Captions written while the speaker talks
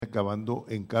acabando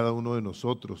en cada uno de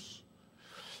nosotros.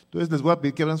 Entonces les voy a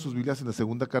pedir que abran sus Biblias en la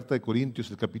segunda carta de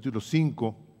Corintios, el capítulo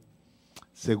 5,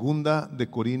 segunda de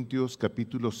Corintios,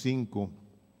 capítulo 5,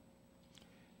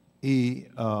 y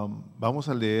vamos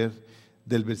a leer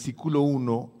del versículo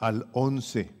 1 al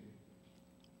 11.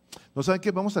 ¿No saben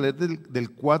qué? Vamos a leer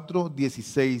del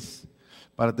 4:16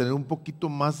 para tener un poquito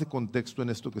más de contexto en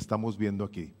esto que estamos viendo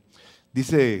aquí.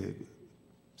 Dice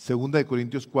segunda de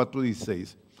Corintios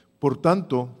 4:16, por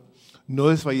tanto, no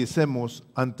desfallecemos,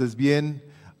 antes bien,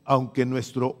 aunque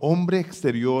nuestro hombre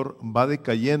exterior va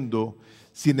decayendo,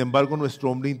 sin embargo nuestro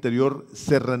hombre interior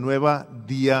se renueva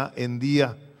día en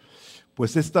día.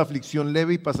 Pues esta aflicción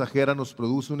leve y pasajera nos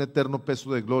produce un eterno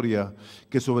peso de gloria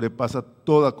que sobrepasa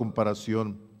toda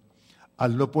comparación,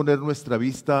 al no poner nuestra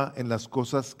vista en las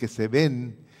cosas que se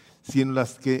ven, sino en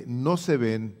las que no se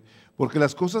ven, porque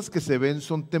las cosas que se ven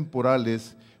son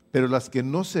temporales, pero las que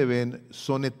no se ven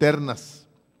son eternas.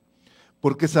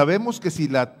 Porque sabemos que si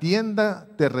la tienda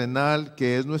terrenal,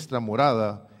 que es nuestra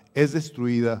morada, es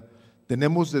destruida,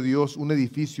 tenemos de Dios un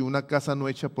edificio, una casa no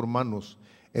hecha por manos,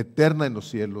 eterna en los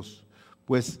cielos.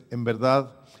 Pues en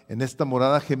verdad, en esta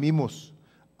morada gemimos,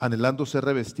 anhelando ser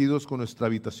revestidos con nuestra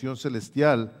habitación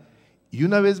celestial, y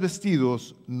una vez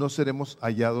vestidos, no seremos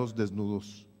hallados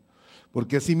desnudos.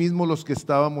 Porque asimismo los que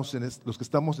estamos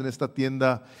en esta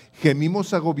tienda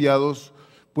gemimos agobiados,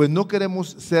 pues no queremos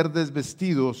ser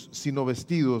desvestidos, sino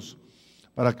vestidos,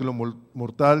 para que lo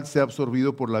mortal sea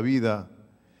absorbido por la vida.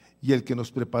 Y el que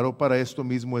nos preparó para esto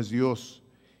mismo es Dios,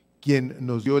 quien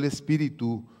nos dio el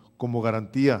Espíritu como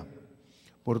garantía.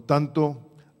 Por tanto,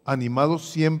 animados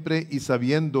siempre y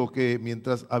sabiendo que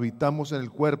mientras habitamos en el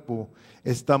cuerpo,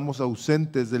 estamos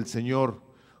ausentes del Señor,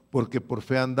 porque por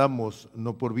fe andamos,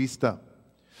 no por vista.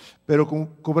 Pero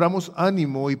cobramos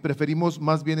ánimo y preferimos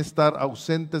más bien estar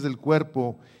ausentes del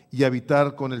cuerpo y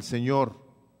habitar con el Señor.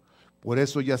 Por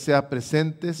eso, ya sea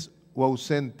presentes o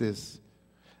ausentes,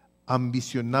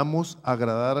 ambicionamos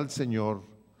agradar al Señor,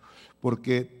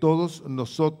 porque todos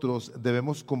nosotros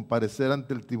debemos comparecer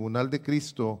ante el tribunal de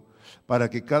Cristo para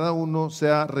que cada uno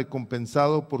sea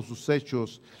recompensado por sus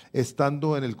hechos,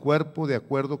 estando en el cuerpo de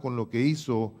acuerdo con lo que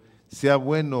hizo, sea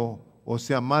bueno o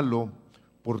sea malo.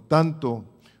 Por tanto,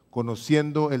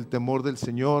 conociendo el temor del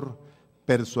Señor,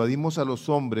 persuadimos a los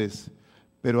hombres,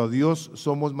 pero a Dios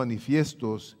somos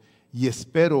manifiestos, y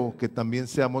espero que también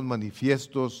seamos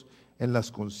manifiestos en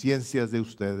las conciencias de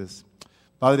ustedes.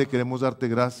 Padre, queremos darte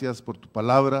gracias por tu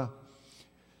palabra,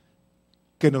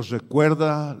 que nos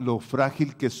recuerda lo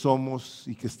frágil que somos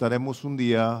y que estaremos un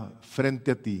día frente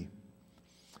a ti.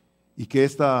 Y que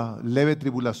esta leve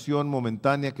tribulación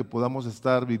momentánea que podamos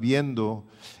estar viviendo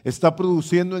está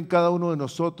produciendo en cada uno de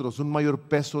nosotros un mayor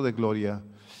peso de gloria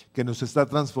que nos está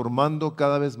transformando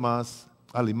cada vez más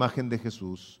a la imagen de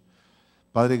Jesús.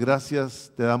 Padre,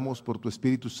 gracias te damos por tu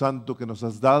Espíritu Santo que nos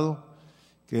has dado,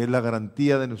 que es la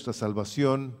garantía de nuestra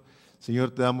salvación.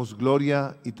 Señor, te damos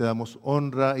gloria y te damos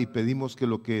honra y pedimos que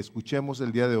lo que escuchemos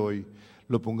el día de hoy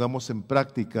lo pongamos en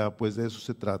práctica, pues de eso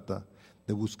se trata,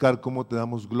 de buscar cómo te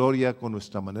damos gloria con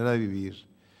nuestra manera de vivir.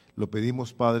 Lo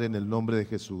pedimos, Padre, en el nombre de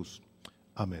Jesús.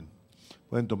 Amén.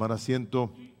 Pueden tomar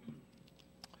asiento.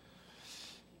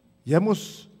 Ya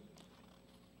hemos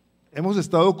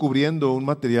estado cubriendo un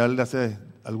material de hace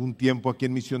algún tiempo aquí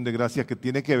en Misión de Gracia que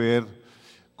tiene que ver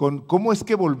con cómo es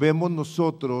que volvemos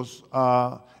nosotros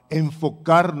a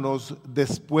enfocarnos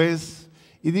después,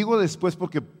 y digo después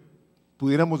porque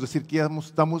pudiéramos decir que ya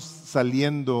estamos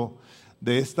saliendo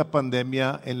de esta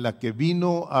pandemia en la que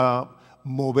vino a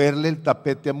moverle el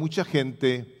tapete a mucha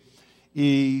gente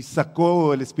y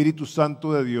sacó el Espíritu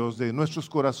Santo de Dios de nuestros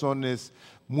corazones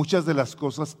muchas de las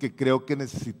cosas que creo que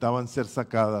necesitaban ser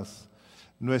sacadas.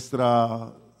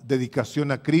 Nuestra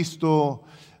dedicación a Cristo,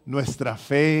 nuestra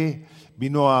fe,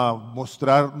 vino a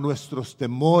mostrar nuestros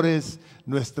temores,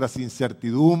 nuestras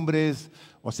incertidumbres,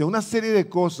 o sea, una serie de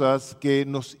cosas que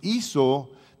nos hizo,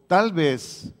 tal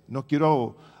vez, no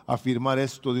quiero afirmar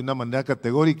esto de una manera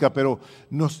categórica, pero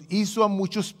nos hizo a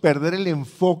muchos perder el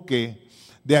enfoque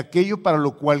de aquello para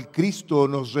lo cual Cristo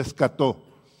nos rescató.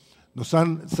 Nos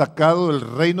han sacado del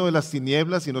reino de las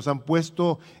tinieblas y nos han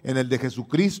puesto en el de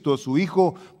Jesucristo, su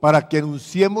Hijo, para que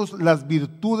anunciemos las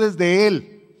virtudes de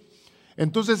Él.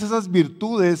 Entonces esas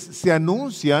virtudes se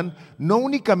anuncian no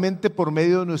únicamente por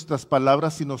medio de nuestras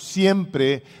palabras, sino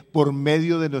siempre por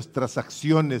medio de nuestras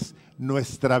acciones,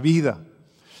 nuestra vida.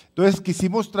 Entonces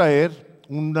quisimos traer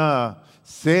una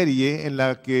serie en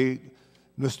la que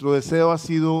nuestro deseo ha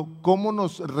sido cómo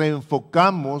nos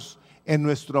reenfocamos en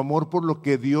nuestro amor por lo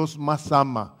que Dios más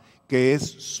ama, que es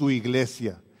su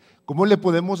iglesia. ¿Cómo le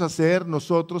podemos hacer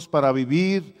nosotros para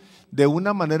vivir de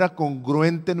una manera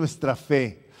congruente nuestra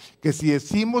fe, que si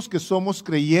decimos que somos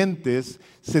creyentes,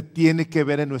 se tiene que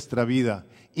ver en nuestra vida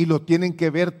y lo tienen que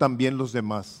ver también los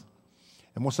demás.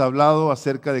 Hemos hablado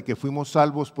acerca de que fuimos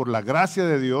salvos por la gracia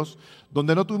de Dios,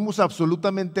 donde no tuvimos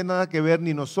absolutamente nada que ver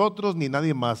ni nosotros ni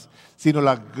nadie más, sino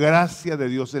la gracia de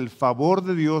Dios, el favor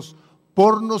de Dios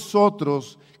por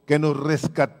nosotros, que nos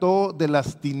rescató de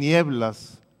las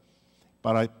tinieblas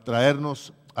para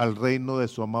traernos al reino de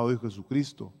su amado Hijo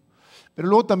Jesucristo. Pero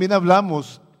luego también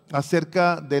hablamos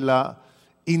acerca de la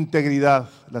integridad.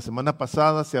 La semana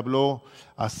pasada se habló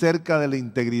acerca de la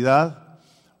integridad,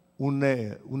 un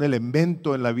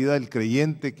elemento en la vida del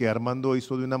creyente que Armando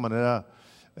hizo de una manera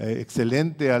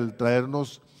excelente al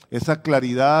traernos esa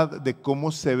claridad de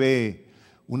cómo se ve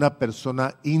una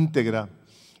persona íntegra.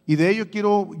 Y de ello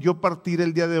quiero yo partir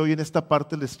el día de hoy en esta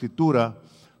parte de la Escritura,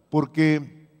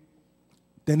 porque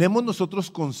tenemos nosotros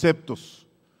conceptos.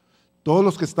 Todos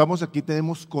los que estamos aquí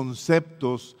tenemos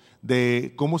conceptos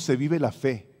de cómo se vive la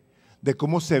fe, de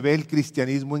cómo se ve el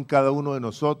cristianismo en cada uno de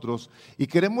nosotros, y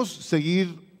queremos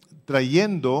seguir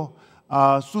trayendo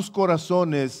a sus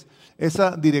corazones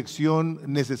esa dirección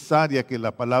necesaria que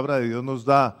la palabra de Dios nos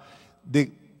da,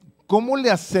 de cómo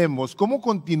le hacemos, cómo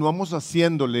continuamos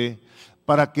haciéndole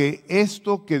para que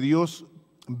esto que Dios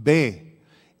ve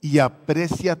y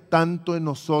aprecia tanto en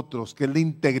nosotros, que es la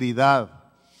integridad,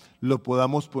 lo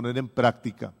podamos poner en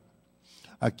práctica.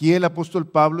 Aquí el apóstol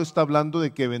Pablo está hablando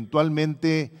de que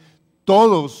eventualmente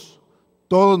todos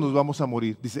nos vamos a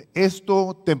morir. Dice,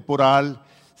 esto temporal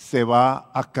se va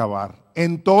a acabar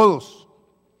en todos.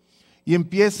 Y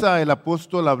empieza el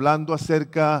apóstol hablando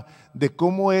acerca de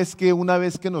cómo es que una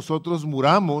vez que nosotros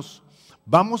muramos,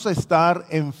 vamos a estar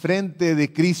enfrente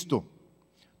de Cristo.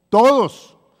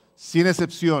 Todos, sin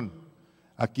excepción.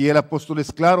 Aquí el apóstol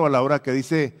es claro a la hora que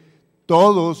dice,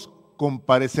 todos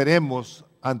compareceremos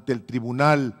ante el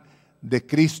tribunal de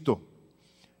Cristo.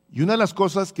 Y una de las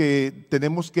cosas que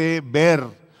tenemos que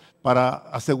ver para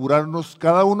asegurarnos,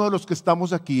 cada uno de los que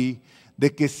estamos aquí,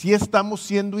 de que sí estamos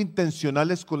siendo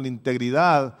intencionales con la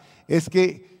integridad, es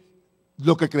que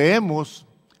lo que creemos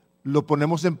lo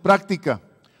ponemos en práctica,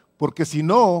 porque si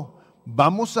no,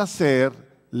 vamos a ser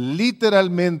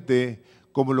literalmente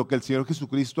como lo que el Señor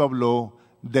Jesucristo habló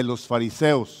de los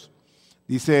fariseos.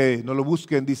 Dice, no lo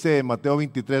busquen, dice Mateo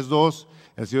 23:2,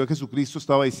 el Señor Jesucristo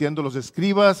estaba diciendo, los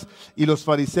escribas y los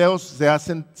fariseos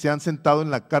se han sentado en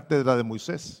la cátedra de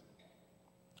Moisés.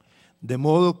 De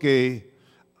modo que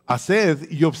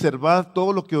haced y observad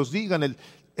todo lo que os digan.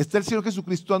 Está el Señor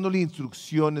Jesucristo dándole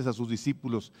instrucciones a sus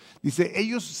discípulos. Dice,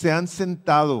 ellos se han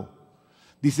sentado,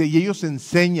 dice, y ellos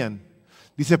enseñan.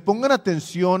 Dice, pongan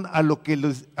atención a lo que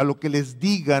les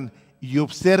digan y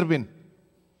observen.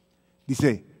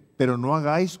 Dice, pero no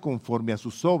hagáis conforme a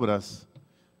sus obras,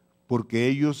 porque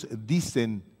ellos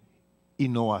dicen y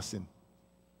no hacen.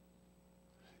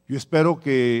 Yo espero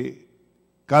que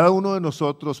cada uno de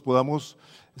nosotros podamos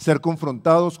ser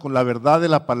confrontados con la verdad de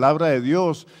la palabra de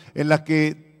Dios, en la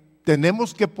que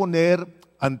tenemos que poner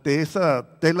ante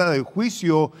esa tela de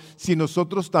juicio si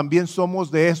nosotros también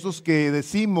somos de estos que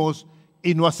decimos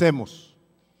y no hacemos.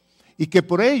 Y que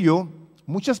por ello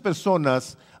muchas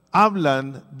personas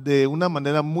hablan de una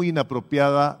manera muy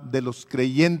inapropiada de los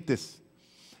creyentes.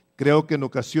 Creo que en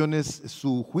ocasiones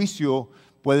su juicio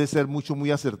puede ser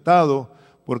muy acertado,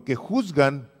 porque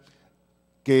juzgan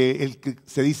que el que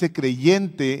se dice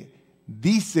creyente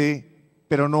dice,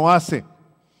 pero no hace.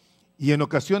 Y en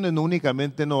ocasiones no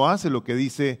únicamente no hace lo que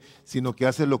dice, sino que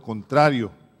hace lo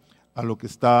contrario a lo que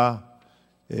está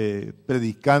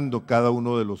predicando cada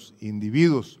uno de los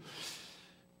individuos.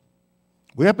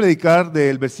 Voy a predicar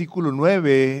del versículo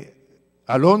 9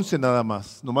 al 11 nada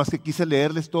más. Nomás que quise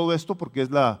leerles todo esto porque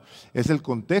es el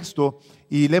contexto,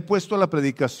 y le he puesto a la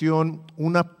predicación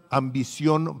una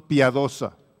ambición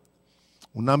piadosa.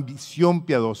 Una ambición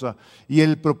piadosa. Y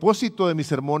el propósito de mi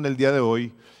sermón el día de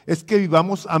hoy es que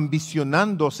vivamos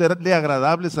ambicionando serle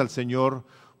agradables al Señor,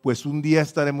 pues un día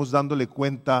estaremos dándole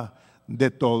cuenta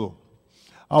de todo.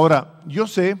 Ahora, yo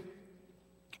sé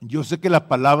que la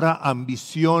palabra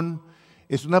ambición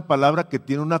es una palabra que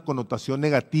tiene una connotación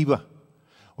negativa.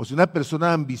 O sea, una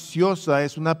persona ambiciosa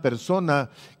es una persona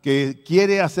que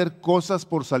quiere hacer cosas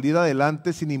por salir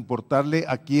adelante sin importarle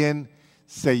a quién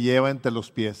se lleva entre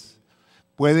los pies.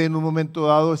 Puede en un momento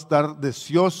dado estar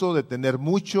deseoso de tener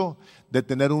mucho, de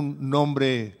tener un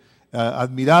nombre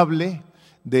admirable,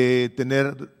 de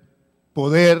tener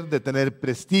poder, de tener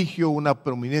prestigio, una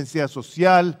prominencia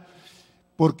social,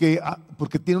 porque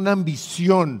tiene una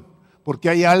ambición, porque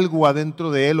hay algo adentro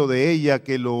de él o de ella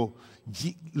que lo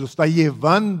está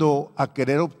llevando a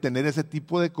querer obtener ese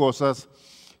tipo de cosas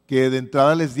que de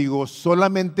entrada les digo,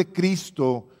 solamente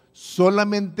Cristo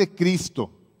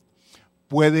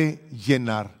puede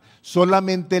llenar.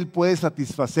 Solamente Él puede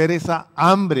satisfacer esa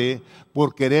hambre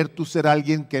por querer tú ser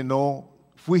alguien que no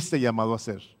fuiste llamado a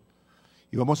ser.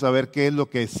 Y vamos a ver qué es lo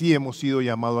que sí hemos sido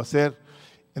llamados a hacer.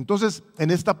 Entonces, en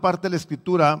esta parte de la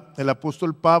Escritura, el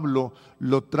apóstol Pablo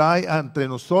lo trae entre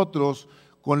nosotros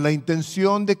con la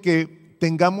intención de que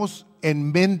tengamos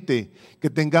en mente, que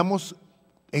tengamos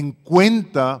en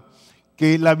cuenta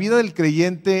que la vida del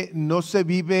creyente no se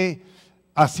vive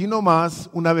así nomás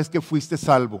una vez que fuiste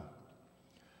salvo.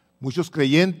 Muchos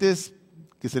creyentes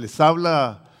que se les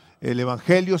habla el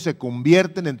Evangelio se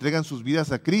convierten, entregan sus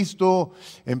vidas a Cristo,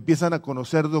 empiezan a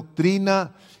conocer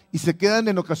doctrina y se quedan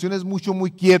en ocasiones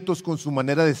muy quietos con su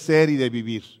manera de ser y de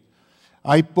vivir.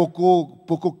 Hay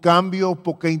poco cambio,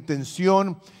 poca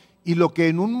intención, y lo que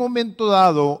en un momento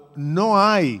dado no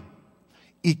hay,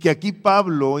 y que aquí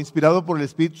Pablo, inspirado por el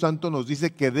Espíritu Santo, nos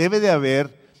dice que debe de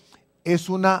haber, es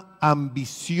una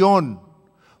ambición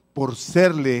por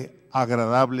serle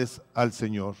agradables al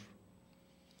Señor.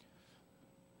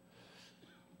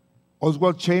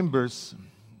 Oswald Chambers,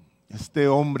 este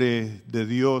hombre de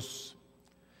Dios,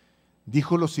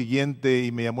 dijo lo siguiente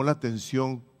y me llamó la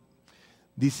atención.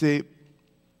 Dice,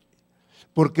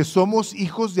 porque somos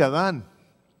hijos de Adán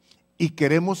y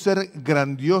queremos ser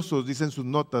grandiosos, dice en sus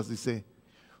notas, dice,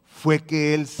 fue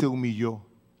que Él se humilló.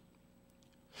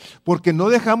 Porque no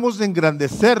dejamos de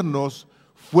engrandecernos,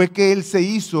 fue que Él se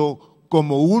hizo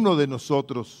como uno de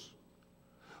nosotros.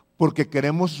 Porque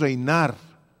queremos reinar,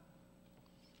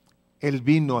 Él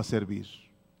vino a servir.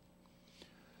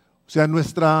 O sea,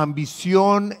 nuestra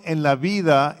ambición en la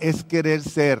vida es querer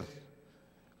ser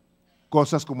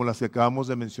cosas como las que acabamos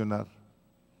de mencionar.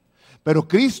 Pero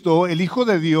Cristo, el Hijo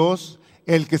de Dios,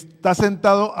 el que está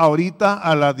sentado ahorita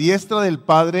a la diestra del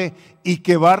Padre y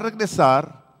que va a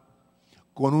regresar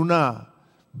con una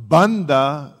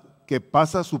banda que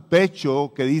pasa a su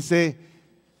pecho, que dice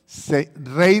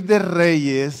Rey de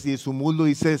Reyes, y en su mundo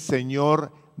dice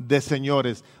Señor de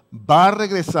Señores, va a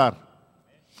regresar.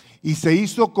 Y se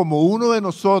hizo como uno de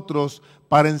nosotros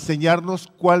para enseñarnos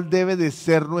cuál debe de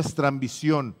ser nuestra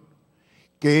ambición,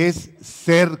 que es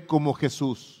ser como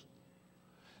Jesús.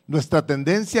 Nuestra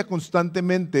tendencia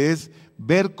constantemente es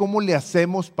ver cómo le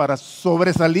hacemos para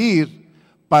sobresalir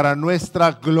para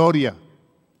nuestra gloria.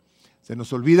 Se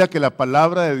nos olvida que la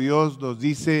palabra de Dios nos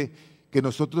dice que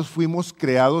nosotros fuimos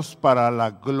creados para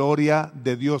la gloria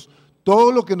de Dios.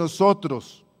 Todo lo que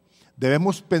nosotros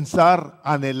debemos pensar,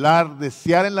 anhelar,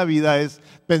 desear en la vida es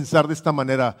pensar de esta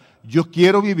manera. Yo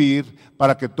quiero vivir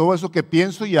para que todo eso que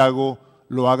pienso y hago,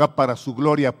 lo haga para su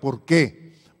gloria. ¿Por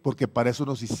qué? Porque para eso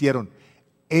nos hicieron.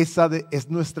 Esa es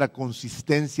nuestra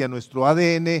consistencia, nuestro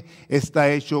ADN está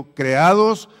hecho,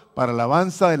 creados para la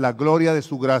alabanza de la gloria de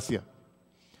su gracia.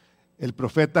 El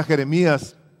profeta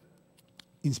Jeremías,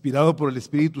 inspirado por el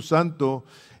Espíritu Santo,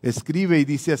 escribe y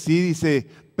dice así, dice,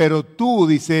 pero tú,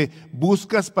 dice,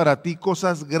 buscas para ti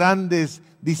cosas grandes,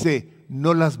 dice,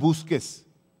 no las busques,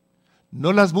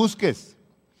 no las busques.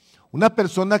 Una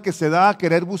persona que se da a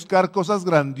querer buscar cosas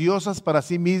grandiosas para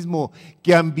sí mismo,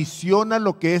 que ambiciona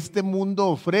lo que este mundo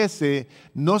ofrece,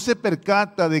 no se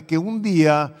percata de que un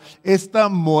día esta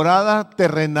morada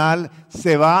terrenal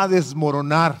se va a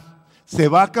desmoronar, se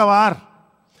va a acabar.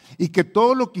 Y que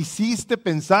todo lo que hiciste,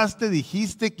 pensaste,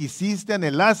 dijiste, quisiste,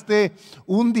 anhelaste,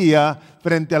 un día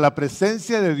frente a la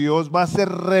presencia de Dios va a ser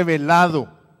revelado.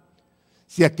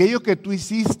 Si aquello que tú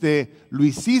hiciste, lo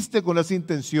hiciste con esa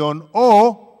intención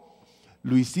o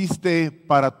lo hiciste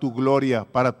para tu gloria,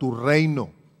 para tu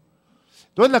reino.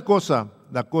 Entonces la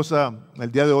cosa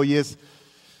el día de hoy es,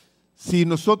 si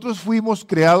nosotros fuimos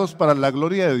creados para la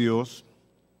gloria de Dios,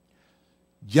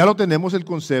 ya lo tenemos el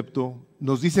concepto,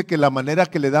 nos dice que la manera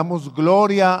que le damos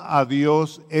gloria a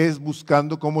Dios es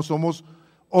buscando cómo somos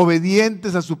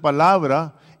obedientes a su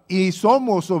palabra y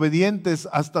somos obedientes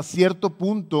hasta cierto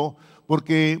punto,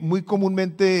 porque muy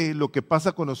comúnmente lo que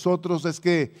pasa con nosotros es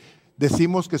que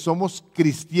decimos que somos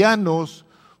cristianos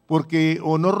porque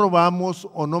o no robamos,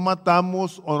 o no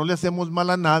matamos, o no le hacemos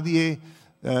mal a nadie.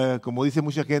 Como dice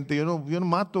mucha gente, yo no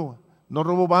mato, no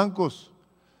robo bancos.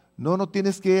 No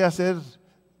tienes que hacer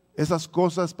esas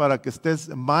cosas para que estés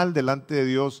mal delante de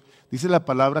Dios. Dice la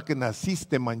palabra que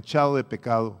naciste manchado de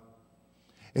pecado.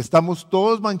 Estamos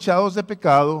todos manchados de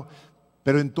pecado,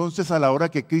 pero entonces a la hora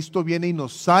que Cristo viene y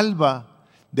nos salva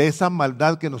de esa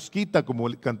maldad que nos quita, como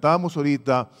cantábamos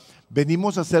ahorita,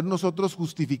 venimos a ser nosotros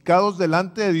justificados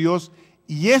delante de Dios,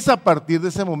 y es a partir de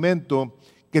ese momento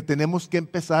que tenemos que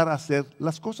empezar a hacer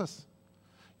las cosas.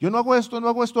 Yo no hago esto, no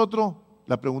hago esto otro.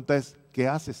 La pregunta es, ¿qué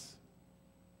haces?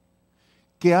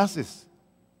 ¿Qué haces?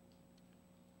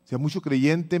 sea, mucho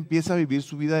creyente empieza a vivir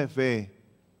su vida de fe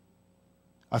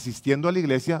asistiendo a la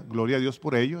iglesia, gloria a Dios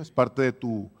por ello, es parte de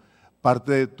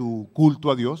tu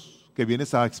culto a Dios, que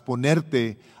vienes a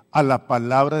exponerte a la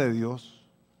palabra de Dios,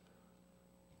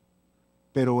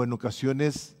 pero en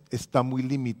ocasiones está muy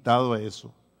limitado a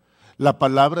eso. La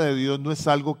palabra de Dios no es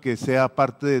algo que sea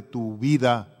parte de tu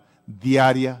vida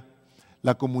diaria,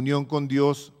 la comunión con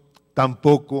Dios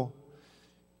tampoco.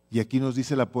 Y aquí nos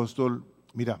dice el apóstol,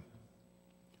 mira,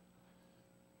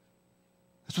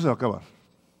 esto se va a acabar.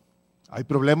 Hay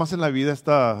problemas en la vida,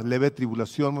 esta leve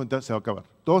tribulación momentánea se va a acabar,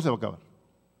 todo se va a acabar.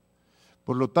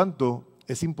 Por lo tanto,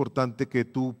 es importante que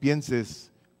tú pienses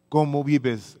cómo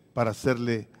vives para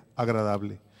serle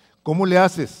agradable. ¿Cómo le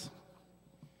haces?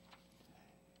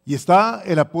 Y está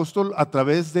el apóstol a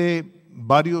través de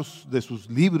varios de sus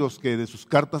libros, de sus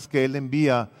cartas que él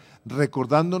envía,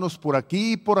 recordándonos por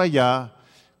aquí y por allá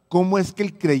cómo es que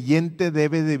el creyente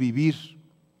debe de vivir.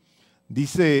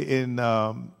 Dice en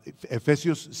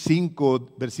Efesios 5,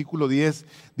 versículo 10,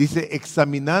 dice,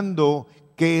 examinando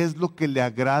qué es lo que le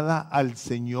agrada al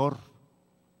Señor.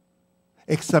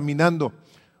 Examinando.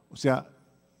 O sea,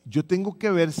 yo tengo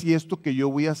que ver si esto que yo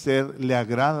voy a hacer le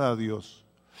agrada a Dios.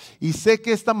 Y sé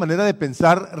que esta manera de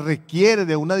pensar requiere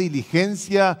de una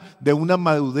diligencia, de una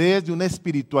madurez, de una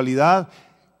espiritualidad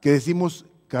que decimos,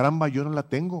 caramba, yo no la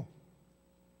tengo.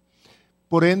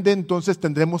 Por ende, entonces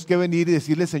tendremos que venir y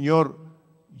decirle, Señor,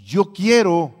 yo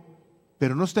quiero,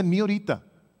 pero no está en mí ahorita.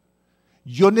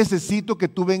 Yo necesito que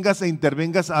tú vengas e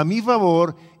intervengas a mi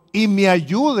favor y me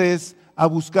ayudes a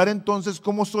buscar entonces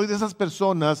cómo soy de esas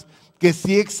personas que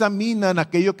sí examinan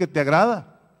aquello que te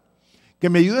agrada. Que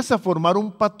me ayudes a formar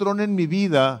un patrón en mi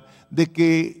vida de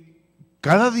que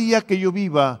cada día que yo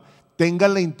viva tenga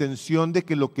la intención de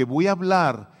que lo que voy a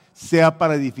hablar sea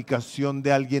para edificación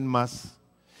de alguien más.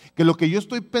 Que lo que yo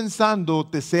estoy pensando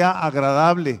te sea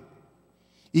agradable.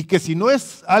 Y que si no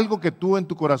es algo que tú en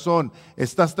tu corazón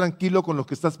estás tranquilo con lo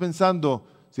que estás pensando,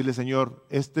 dile, Señor,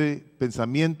 este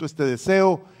pensamiento, este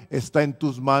deseo está en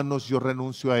tus manos, yo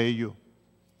renuncio a ello.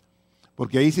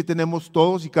 Porque ahí sí tenemos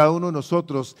todos y cada uno de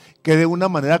nosotros que de una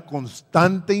manera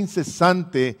constante,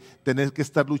 incesante, tener que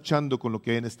estar luchando con lo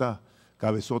que hay en esta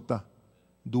cabezota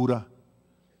dura.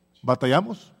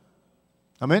 ¿Batallamos?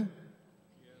 ¿Amén?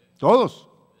 Todos.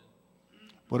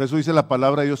 Por eso dice la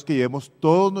palabra de Dios que llevemos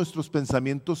todos nuestros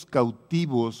pensamientos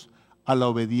cautivos a la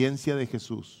obediencia de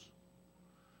Jesús.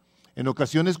 En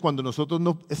ocasiones cuando nosotros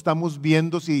no estamos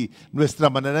viendo si nuestra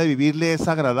manera de vivirle es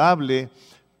agradable,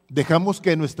 dejamos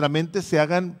que en nuestra mente se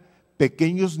hagan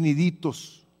pequeños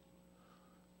niditos.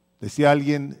 Decía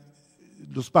alguien,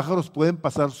 los pájaros pueden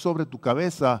pasar sobre tu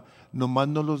cabeza, nomás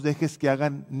no los dejes que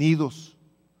hagan nidos.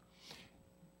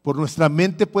 Por nuestra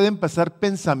mente pueden pasar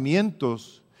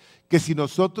pensamientos que si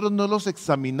nosotros no los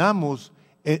examinamos,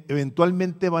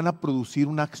 eventualmente van a producir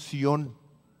una acción.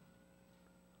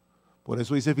 Por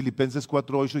eso dice Filipenses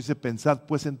 4:8, dice, pensad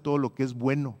pues en todo lo que es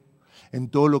bueno, en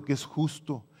todo lo que es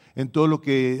justo, en todo lo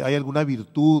que hay alguna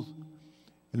virtud,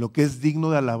 en lo que es digno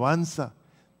de alabanza.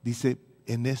 Dice,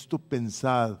 en esto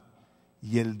pensad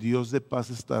y el Dios de paz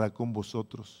estará con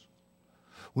vosotros.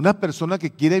 Una persona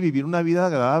que quiere vivir una vida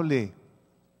agradable,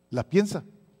 la piensa.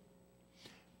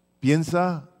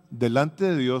 Piensa delante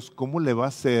de Dios cómo le va a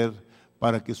hacer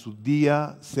para que su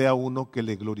día sea uno que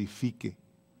le glorifique.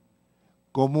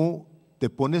 Cómo te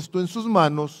pones tú en sus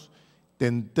manos, te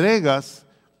entregas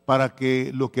para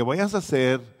que lo que vayas a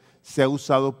hacer sea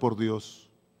usado por Dios.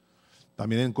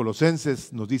 También en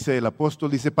Colosenses nos dice el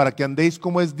apóstol, dice, para que andéis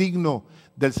como es digno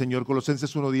del Señor,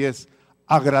 Colosenses 1:10,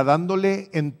 agradándole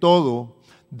en todo,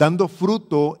 dando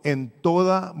fruto en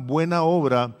toda buena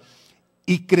obra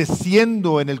y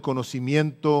creciendo en el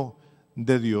conocimiento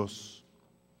de Dios.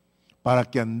 Para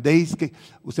que andéis,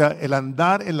 o sea, el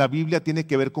andar en la Biblia tiene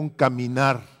que ver con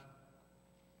caminar.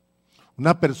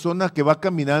 Una persona que va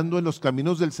caminando en los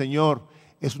caminos del Señor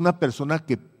es una persona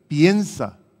que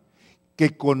piensa,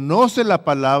 que conoce la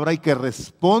palabra y que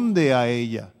responde a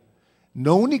ella.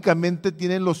 No únicamente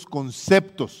tienen los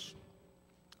conceptos,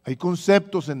 hay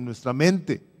conceptos en nuestra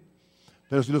mente,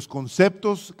 pero si los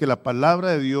conceptos que la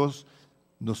palabra de Dios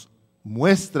nos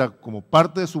muestra como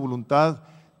parte de su voluntad,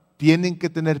 tienen que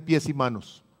tener pies y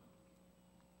manos,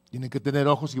 tienen que tener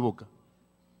ojos y boca,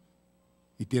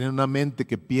 y tienen una mente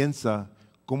que piensa,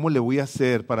 ¿cómo le voy a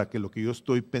hacer para que lo que yo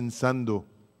estoy pensando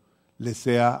le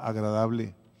sea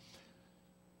agradable?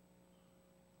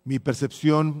 Mi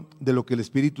percepción de lo que el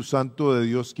Espíritu Santo de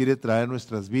Dios quiere traer a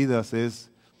nuestras vidas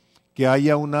es que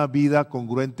haya una vida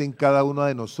congruente en cada uno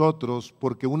de nosotros,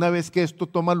 porque una vez que esto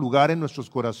toma lugar en nuestros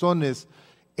corazones,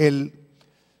 el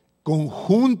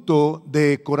conjunto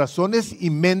de corazones y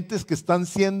mentes que están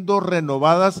siendo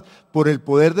renovadas por el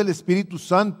poder del Espíritu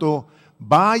Santo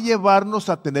va a llevarnos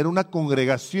a tener una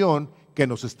congregación que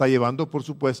nos está llevando, por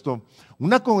supuesto,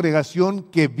 una congregación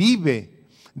que vive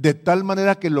de tal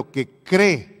manera que lo que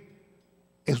cree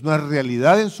es una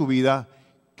realidad en su vida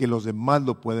que los demás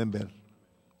lo pueden ver.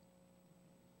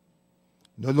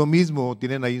 No es lo mismo,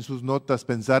 tienen ahí en sus notas,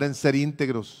 pensar en ser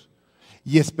íntegros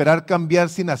y esperar cambiar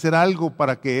sin hacer algo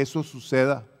para que eso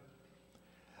suceda.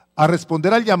 A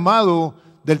responder al llamado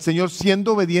del Señor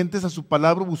siendo obedientes a su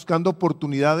palabra, buscando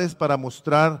oportunidades para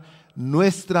mostrar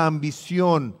nuestra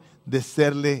ambición de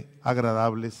serle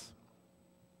agradables.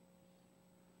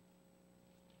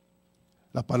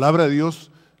 La palabra de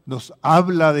Dios nos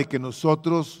habla de que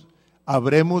nosotros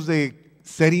habremos de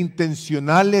ser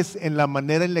intencionales en la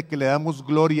manera en la que le damos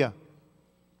gloria.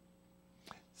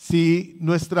 Si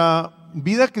nuestra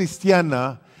vida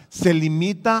cristiana se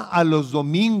limita a los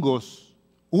domingos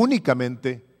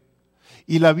únicamente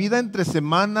y la vida entre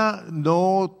semana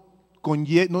no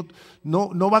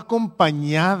va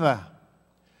acompañada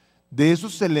de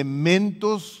esos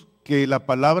elementos que la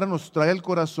palabra nos trae al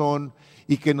corazón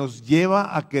y que nos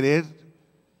lleva a querer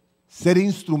ser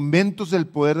instrumentos del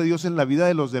poder de Dios en la vida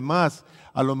de los demás,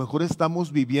 a lo mejor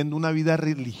estamos viviendo una vida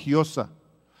religiosa,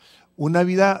 una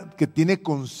vida que tiene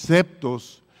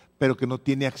conceptos, pero que no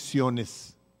tiene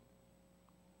acciones.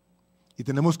 Y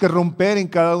tenemos que romper en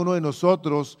cada uno de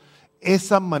nosotros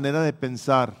esa manera de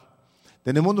pensar.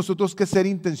 Tenemos nosotros que ser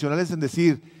intencionales en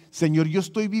decir, Señor, yo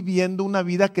estoy viviendo una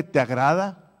vida que te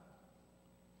agrada.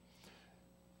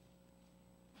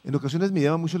 En ocasiones me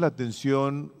llama mucho la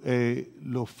atención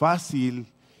lo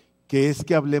fácil que es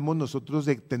que hablemos nosotros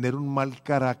de tener un mal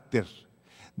carácter,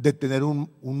 de tener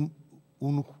un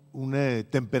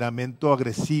temperamento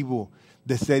agresivo,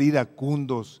 de ser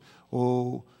iracundos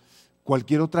o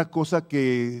cualquier otra cosa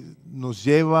que nos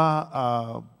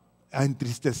lleva a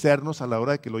entristecernos a la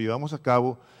hora de que lo llevamos a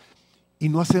cabo y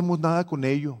no hacemos nada con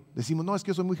ello. Decimos, no, es que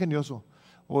yo soy muy genioso,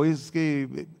 o es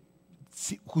que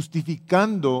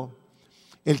justificando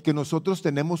el que nosotros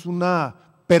tenemos una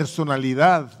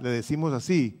personalidad, le decimos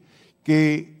así,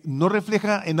 que no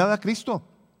refleja en nada a Cristo.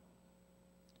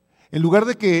 En lugar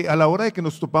de que a la hora de que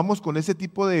nos topamos con ese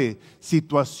tipo de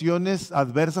situaciones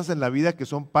adversas en la vida que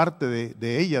son parte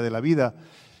de ella, de la vida,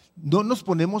 no nos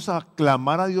ponemos a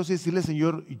clamar a Dios y decirle,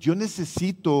 Señor, yo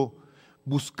necesito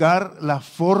buscar la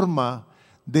forma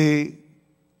de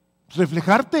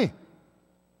reflejarte.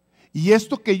 Y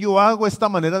esto que yo hago, esta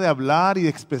manera de hablar y de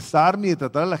expresarme y de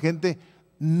tratar a la gente,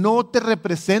 no te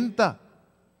representa,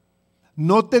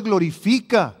 no te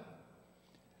glorifica.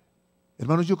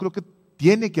 Hermanos, yo creo que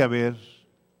tiene que haber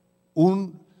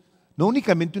no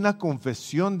únicamente una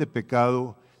confesión de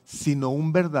pecado, sino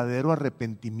un verdadero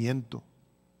arrepentimiento.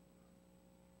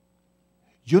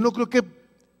 Yo no creo que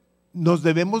nos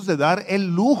debemos de dar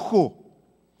el lujo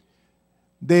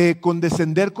de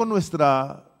condescender con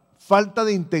nuestra falta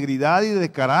de integridad y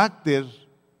de carácter,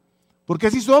 porque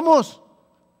así somos.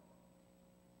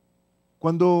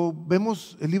 Cuando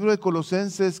vemos el libro de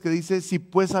Colosenses que dice, si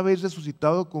pues habéis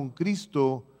resucitado con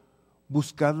Cristo,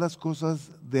 buscad las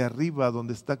cosas de arriba,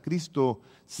 donde está Cristo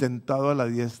sentado a la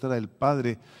diestra del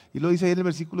Padre. Y lo dice ahí en el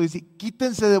versículo, dice,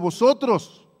 quítense de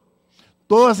vosotros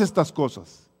todas estas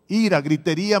cosas, ira,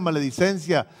 gritería,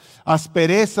 maledicencia,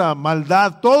 aspereza,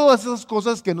 maldad, todas esas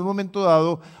cosas que en un momento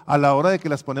dado, a la hora de que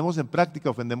las ponemos en práctica,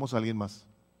 ofendemos a alguien más.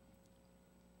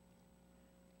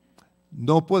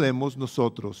 No podemos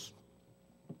nosotros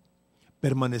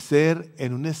permanecer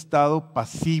en un estado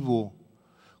pasivo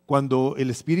cuando el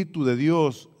Espíritu de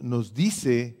Dios nos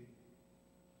dice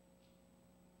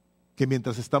que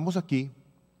mientras estamos aquí,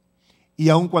 y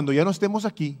aun cuando ya no estemos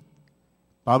aquí,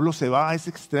 Pablo se va a ese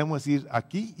extremo, es decir,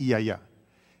 aquí y allá,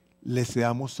 le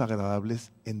seamos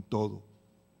agradables en todo.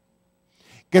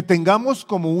 Que tengamos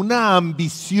como una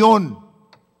ambición.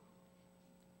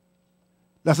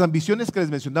 Las ambiciones que les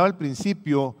mencionaba al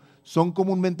principio son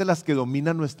comúnmente las que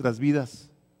dominan nuestras vidas.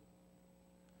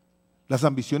 Las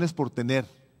ambiciones por tener.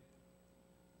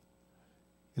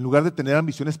 En lugar de tener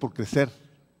ambiciones por crecer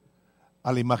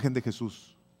a la imagen de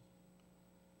Jesús.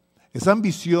 Esa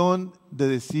ambición de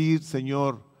decir,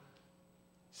 Señor,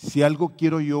 si algo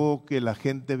quiero yo que la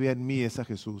gente vea en mí es a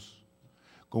Jesús.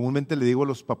 Comúnmente le digo a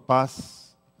los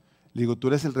papás, le digo, tú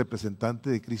eres el representante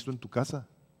de Cristo en tu casa.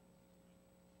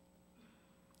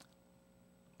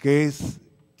 ¿Qué es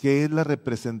la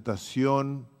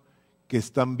representación que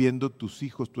están viendo tus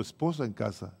hijos, tu esposa en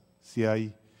casa? Si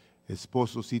hay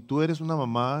esposo, si tú eres una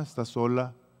mamá, estás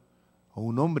sola, o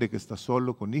un hombre que está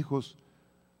solo con hijos,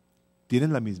 tienes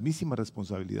la mismísima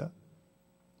responsabilidad.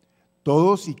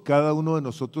 Todos y cada uno de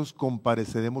nosotros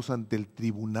compareceremos ante el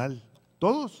tribunal.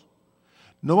 Todos.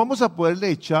 No vamos a poderle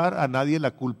echar a nadie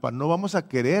la culpa. No vamos a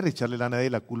querer echarle a nadie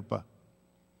la culpa.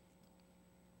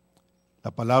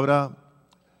 La palabra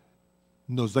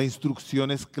nos da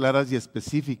instrucciones claras y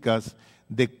específicas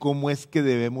de cómo es que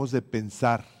debemos de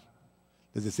pensar.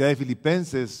 Les decía de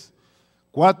Filipenses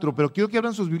 4, pero quiero que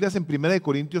abran sus Biblias en 1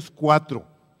 Corintios 4.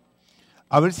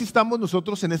 A ver si estamos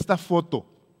nosotros en esta foto.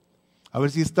 A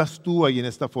ver si estás tú ahí en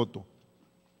esta foto.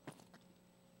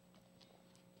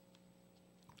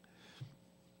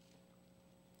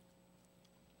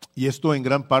 Y esto en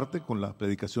gran parte, con la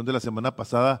predicación de la semana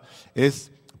pasada,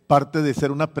 es parte de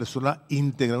ser una persona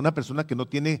íntegra, una persona que no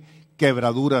tiene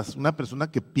quebraduras, una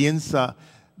persona que piensa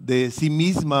de sí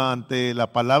misma ante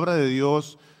la palabra de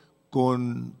Dios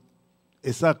con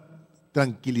esa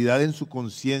tranquilidad en su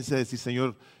conciencia de decir,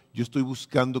 Señor, yo estoy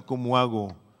buscando cómo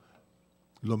hago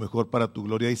lo mejor para tu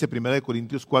gloria. Dice 1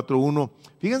 Corintios 4:1.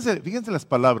 Fíjense las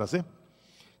palabras,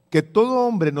 que todo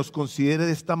hombre nos considere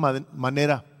de esta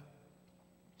manera,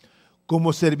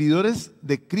 como servidores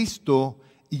de Cristo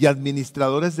y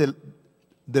administradores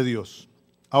de Dios.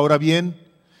 Ahora bien,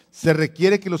 se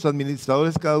requiere que los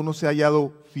administradores cada uno sea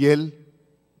hallado fiel.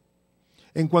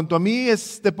 En cuanto a mí,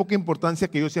 es de poca importancia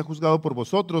que yo sea juzgado por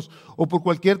vosotros o por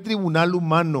cualquier tribunal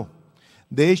humano.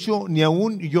 De hecho, ni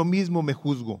aún yo mismo me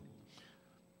juzgo,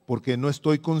 porque no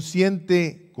estoy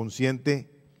consciente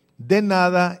de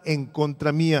nada en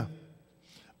contra mía,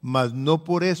 mas no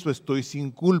por eso estoy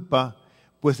sin culpa,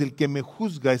 pues el que me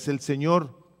juzga es el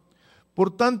Señor.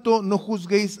 Por tanto, no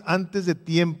juzguéis antes de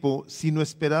tiempo, sino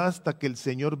esperad hasta que el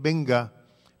Señor venga.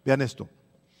 Vean esto,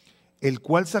 el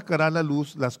cual sacará a la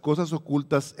luz las cosas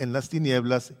ocultas en las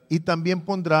tinieblas y también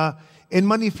pondrá en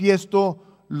manifiesto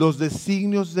los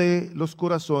designios de los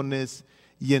corazones,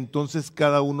 y entonces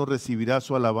cada uno recibirá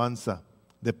su alabanza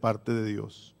de parte de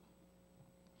Dios.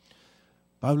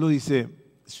 Pablo dice,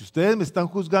 si ustedes me están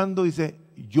juzgando, dice,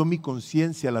 yo mi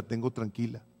conciencia la tengo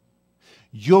tranquila.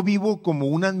 Yo vivo como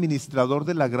un administrador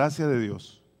de la gracia de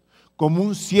Dios, como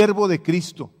un siervo de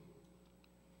Cristo.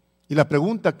 Y la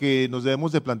pregunta que nos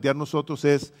debemos de plantear nosotros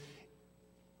es,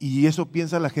 ¿y eso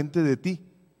piensa la gente de ti?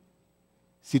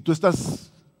 Si tú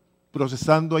estás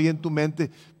procesando ahí en tu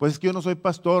mente, pues es que yo no soy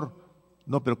pastor.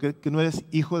 No, pero ¿que no eres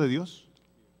hijo de Dios?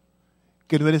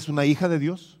 ¿Que no eres una hija de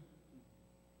Dios?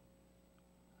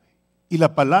 Y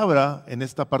la palabra en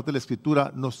esta parte de la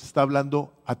Escritura nos está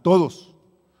hablando a todos.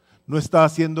 No está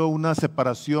haciendo una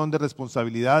separación de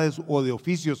responsabilidades o de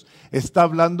oficios, está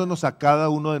hablándonos a cada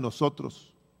uno de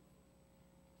nosotros.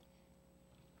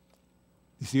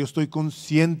 Y si yo estoy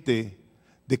consciente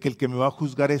de que el que me va a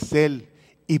juzgar es Él,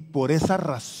 y por esa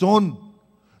razón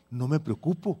no me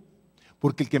preocupo,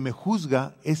 porque el que me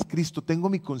juzga es Cristo, tengo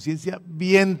mi conciencia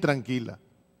bien tranquila.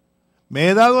 Me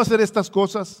he dado a hacer estas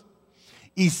cosas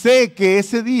y sé que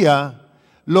ese día,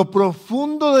 lo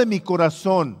profundo de mi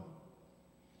corazón,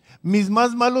 mis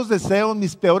más malos deseos,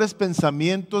 mis peores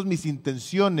pensamientos, mis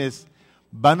intenciones,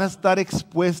 van a estar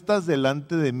expuestas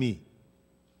delante de mí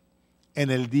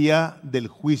en el día del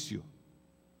juicio.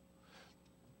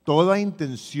 Toda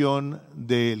intención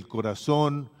del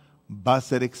corazón va a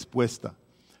ser expuesta.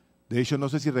 De hecho, no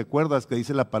sé si recuerdas que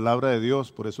dice la palabra de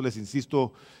Dios, por eso les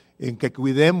insisto en que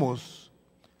cuidemos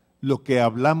lo que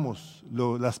hablamos,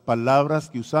 las palabras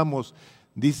que usamos.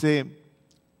 Dice,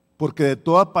 porque de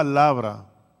toda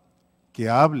palabra que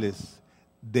hables,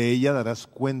 de ella darás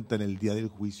cuenta en el día del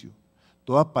juicio.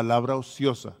 Toda palabra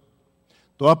ociosa,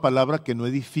 toda palabra que no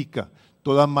edifica,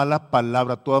 toda mala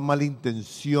palabra, toda mala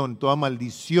intención, toda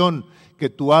maldición que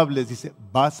tú hables, dice,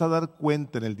 vas a dar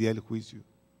cuenta en el día del juicio.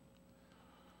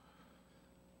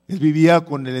 Él vivía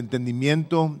con el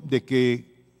entendimiento de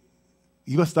que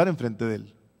iba a estar enfrente de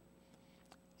él,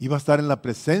 iba a estar en la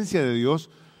presencia de Dios,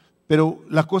 pero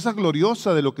la cosa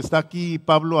gloriosa de lo que está aquí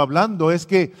Pablo hablando es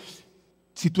que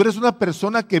si tú eres una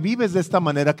persona que vives de esta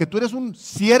manera, que tú eres un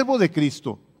siervo de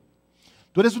Cristo,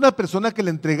 tú eres una persona que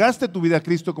le entregaste tu vida a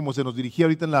Cristo, como se nos dirigía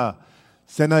ahorita en la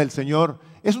cena del Señor,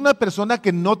 es una persona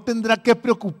que no tendrá que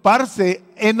preocuparse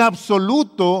en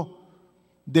absoluto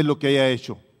de lo que haya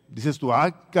hecho. Dices tú,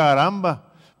 ¡ay,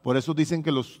 caramba! Por eso dicen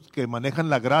que los que manejan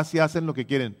la gracia hacen lo que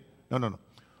quieren. No.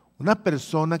 Una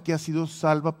persona que ha sido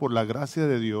salva por la gracia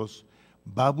de Dios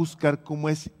va a buscar cómo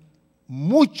es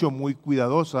muy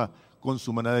cuidadosa con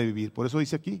su manera de vivir. Por eso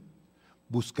dice aquí,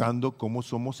 buscando cómo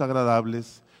somos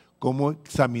agradables, cómo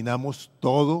examinamos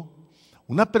todo.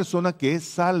 Una persona que es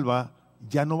salva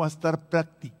ya no va a estar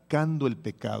practicando el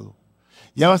pecado.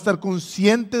 Ya va a estar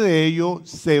consciente de ello,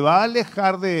 se va a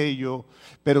alejar de ello,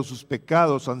 pero sus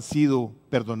pecados han sido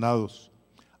perdonados,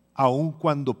 aun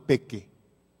cuando peque.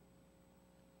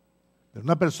 Pero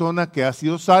una persona que ha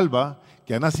sido salva,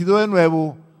 que ha nacido de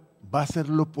nuevo, va a hacer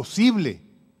lo posible.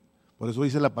 Por eso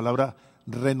dice la palabra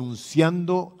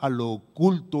renunciando a lo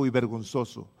oculto y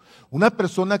vergonzoso. Una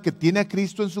persona que tiene a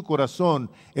Cristo en su corazón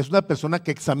es una persona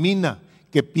que examina,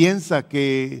 que piensa,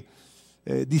 que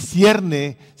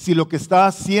discierne si lo que está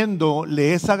haciendo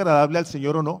le es agradable al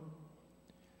Señor o no.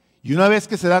 Y una vez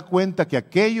que se da cuenta que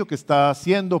aquello que está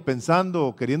haciendo, pensando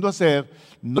o queriendo hacer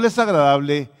no le es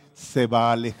agradable, se va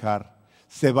a alejar,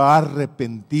 se va a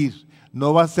arrepentir,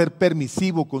 no va a ser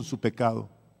permisivo con su pecado.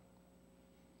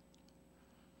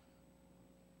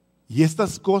 Y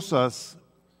estas cosas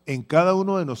en cada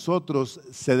uno de nosotros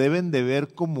se deben de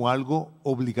ver como algo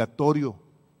obligatorio.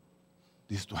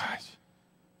 Dices tú, ay,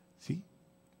 ¿sí?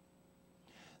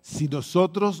 Si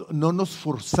nosotros no nos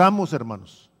forzamos,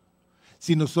 hermanos,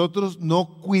 si nosotros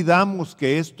no cuidamos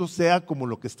que esto sea como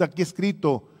lo que está aquí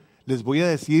escrito, les voy a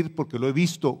decir, porque lo he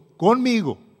visto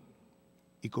conmigo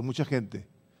y con mucha gente,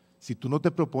 si tú no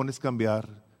te propones cambiar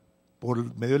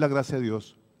por medio de la gracia de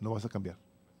Dios, no vas a cambiar.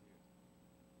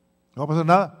 No va a pasar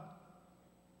nada.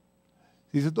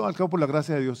 Si dice todo al cabo por la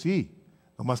gracia de Dios, sí.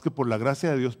 Nomás que por la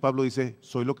gracia de Dios, Pablo dice,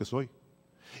 soy lo que soy.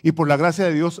 Y por la gracia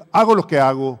de Dios hago lo que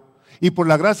hago. Y por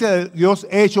la gracia de Dios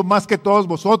he hecho más que todos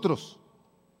vosotros.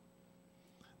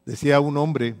 Decía un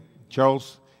hombre,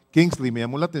 Charles Kingsley, me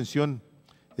llamó la atención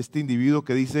este individuo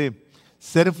que dice,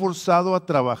 ser forzado a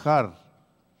trabajar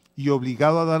y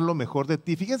obligado a dar lo mejor de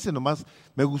ti. Fíjense nomás,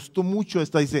 me gustó mucho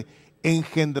esta, dice,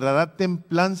 engendrará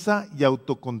templanza y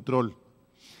autocontrol,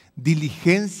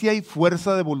 diligencia y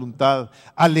fuerza de voluntad,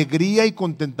 alegría y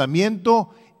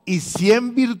contentamiento y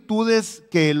 100 virtudes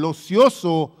que el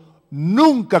ocioso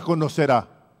nunca conocerá.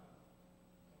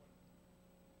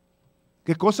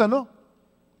 ¿Qué cosa, no?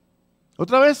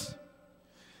 Otra vez,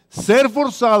 ser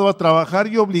forzado a trabajar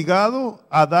y obligado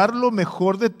a dar lo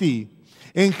mejor de ti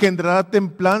engendrará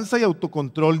templanza y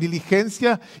autocontrol,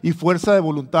 diligencia y fuerza de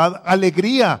voluntad,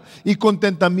 alegría y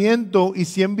contentamiento y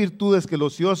 100 virtudes que el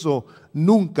ocioso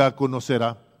nunca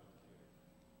conocerá.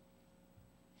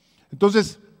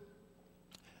 Entonces,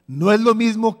 no es lo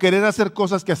mismo querer hacer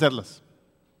cosas que hacerlas.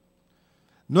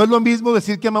 No es lo mismo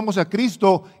decir que amamos a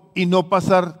Cristo y no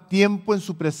pasar tiempo en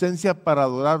su presencia para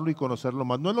adorarlo y conocerlo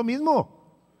más. No es lo mismo.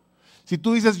 Si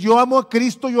tú dices, yo amo a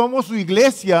Cristo, yo amo a su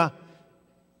iglesia,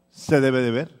 se debe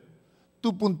de ver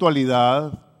tu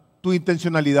puntualidad, tu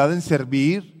intencionalidad en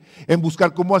servir, en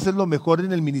buscar cómo hacer lo mejor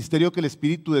en el ministerio que el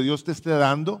Espíritu de Dios te esté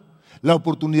dando, la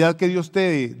oportunidad que Dios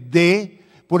te dé,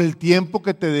 por el tiempo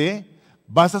que te dé.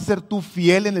 Vas a ser tú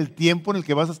fiel en el tiempo en el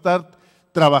que vas a estar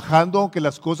trabajando, aunque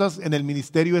las cosas en el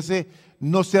ministerio ese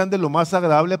no sean de lo más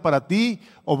agradable para ti,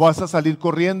 o vas a salir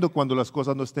corriendo cuando las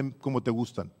cosas no estén como te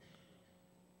gustan.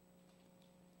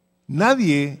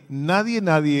 Nadie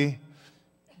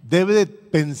debe de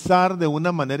pensar de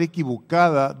una manera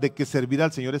equivocada de que servir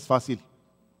al Señor es fácil.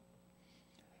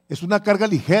 Es una carga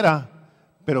ligera,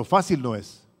 pero fácil no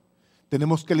es.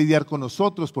 Tenemos que lidiar con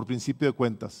nosotros por principio de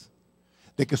cuentas,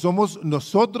 de que somos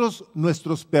nosotros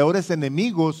nuestros peores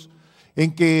enemigos,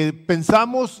 en que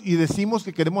pensamos y decimos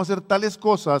que queremos hacer tales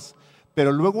cosas,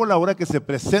 pero luego a la hora que se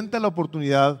presenta la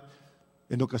oportunidad,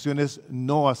 en ocasiones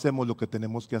no hacemos lo que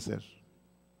tenemos que hacer.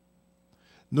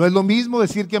 No es lo mismo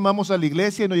decir que amamos a la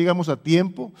iglesia y no llegamos a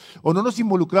tiempo, o no nos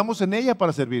involucramos en ella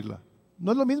para servirla.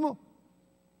 No es lo mismo.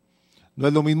 No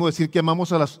es lo mismo decir que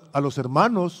amamos a los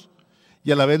hermanos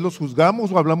y a la vez los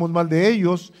juzgamos o hablamos mal de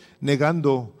ellos,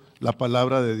 negando la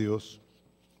palabra de Dios.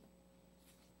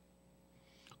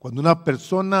 Cuando una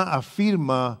persona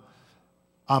afirma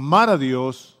amar a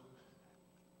Dios,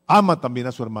 ama también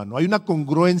a su hermano. Hay una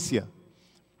congruencia,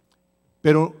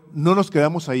 pero no nos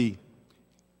quedamos ahí.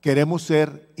 Queremos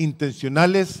ser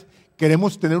intencionales,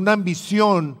 queremos tener una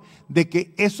ambición de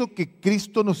que eso que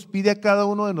Cristo nos pide a cada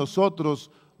uno de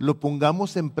nosotros lo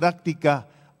pongamos en práctica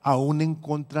aún en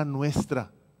contra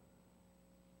nuestra.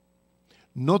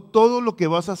 No todo lo que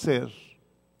vas a hacer,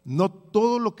 no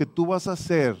todo lo que tú vas a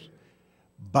hacer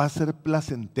va a ser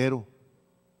placentero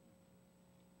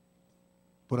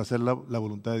por hacer la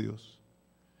voluntad de Dios.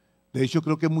 De hecho,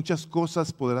 creo que muchas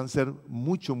cosas podrán ser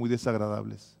muy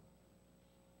desagradables.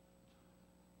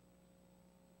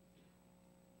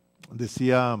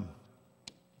 Decía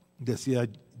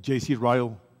J.C.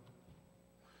 Ryle,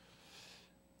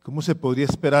 ¿cómo se podría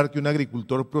esperar que un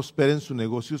agricultor prospere en su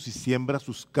negocio si siembra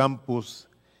sus campos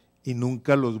y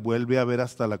nunca los vuelve a ver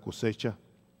hasta la cosecha?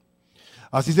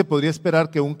 Así se podría esperar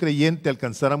que un creyente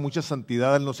alcanzara mucha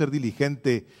santidad al no ser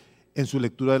diligente en su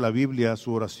lectura de la Biblia,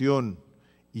 su oración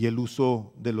y el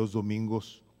uso de los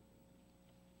domingos.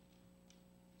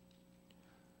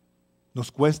 Nos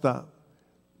cuesta.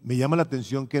 me llama la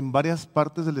atención que en varias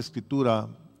partes de la Escritura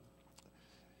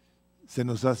se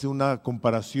nos hace una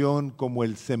comparación como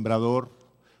el sembrador,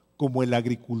 como el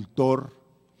agricultor.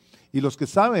 Y los que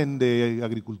saben de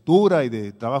agricultura y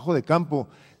de trabajo de campo,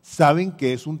 saben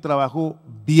que es un trabajo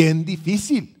bien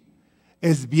difícil,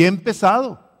 es bien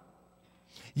pesado.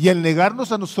 Y el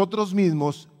negarnos a nosotros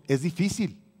mismos es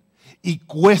difícil y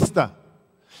cuesta,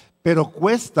 pero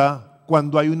cuesta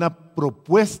cuando hay una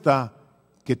propuesta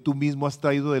que tú mismo has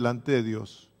traído delante de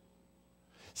Dios.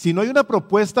 Si no hay una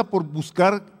propuesta por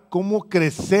buscar cómo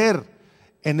crecer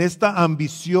en esta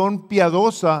ambición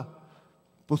piadosa,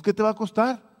 pues ¿qué te va a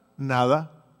costar?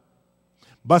 Nada.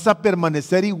 ¿Vas a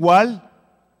permanecer igual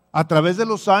a través de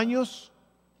los años?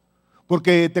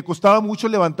 Porque te costaba mucho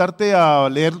levantarte a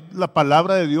leer la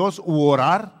palabra de Dios u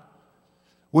orar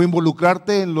o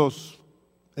involucrarte en los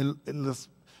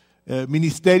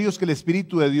ministerios que el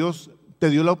Espíritu de Dios te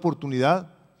dio la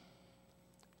oportunidad.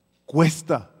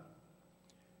 Cuesta,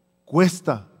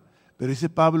 pero dice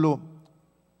Pablo,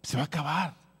 se va a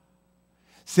acabar.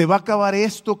 Se va a acabar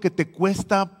esto que te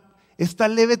cuesta, esta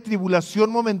leve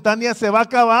tribulación momentánea se va a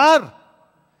acabar.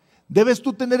 Debes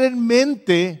tú tener en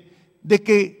mente de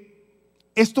que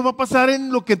esto va a pasar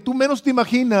en lo que tú menos te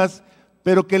imaginas,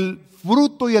 pero que el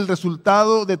fruto y el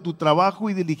resultado de tu trabajo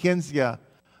y diligencia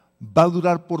va a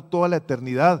durar por toda la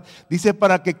eternidad. Dice,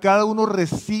 para que cada uno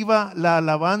reciba la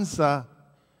alabanza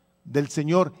del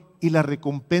Señor y la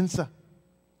recompensa.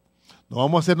 No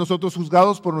vamos a ser nosotros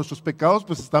juzgados por nuestros pecados,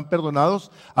 pues están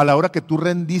perdonados a la hora que tú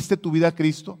rendiste tu vida a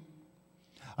Cristo,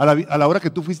 a la hora que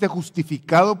tú fuiste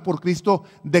justificado por Cristo,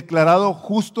 declarado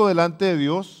justo delante de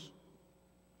Dios.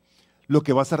 Lo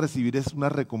que vas a recibir es una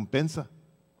recompensa.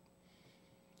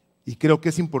 Y creo que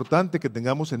es importante que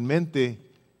tengamos en mente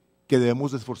que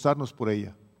debemos de esforzarnos por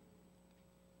ella.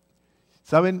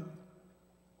 ¿Saben?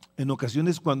 En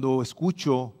ocasiones cuando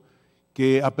escucho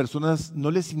que a personas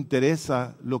no les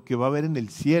interesa lo que va a haber en el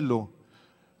cielo,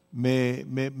 me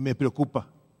preocupa.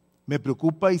 Me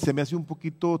preocupa y se me hace un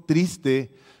poquito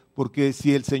triste, porque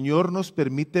si el Señor nos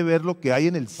permite ver lo que hay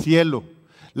en el cielo,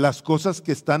 las cosas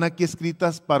que están aquí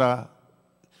escritas para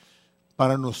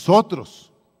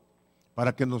nosotros,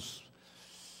 para que nos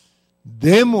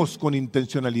demos con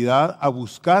intencionalidad a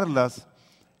buscarlas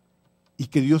y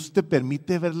que Dios te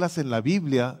permite verlas en la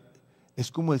Biblia,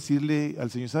 es como decirle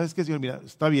al Señor, ¿sabes qué, Señor? Mira,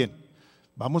 está bien,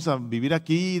 vamos a vivir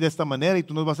aquí de esta manera y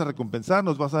tú nos vas a recompensar,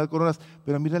 nos vas a dar coronas,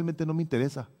 pero a mí realmente no me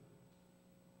interesa.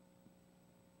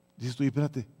 Dices tú,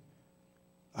 espérate,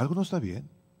 algo no está bien,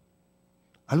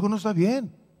 algo no está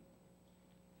bien,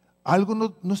 algo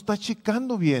no está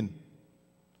checando bien.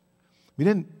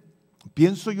 Miren,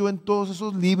 pienso yo en todos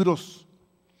esos libros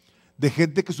de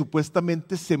gente que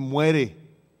supuestamente se muere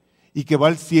y que va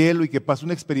al cielo y que pasa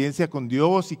una experiencia con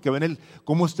Dios y que ven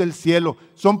cómo está el cielo.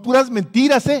 Son puras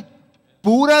mentiras,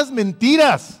 puras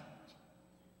mentiras.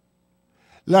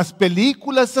 Las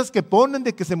películas esas que ponen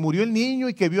de que se murió el niño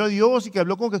y que vio a Dios y que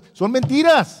habló con... son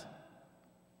mentiras.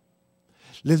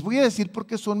 Les voy a decir por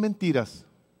qué son mentiras.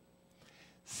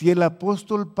 Si el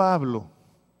apóstol Pablo,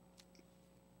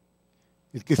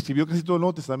 el que escribió casi todo el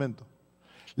Nuevo Testamento,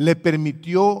 le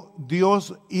permitió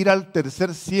Dios ir al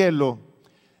tercer cielo,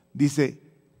 dice,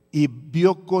 y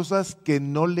vio cosas que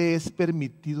no le es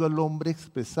permitido al hombre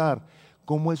expresar,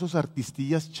 como esos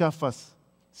artistillas chafas,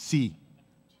 sí.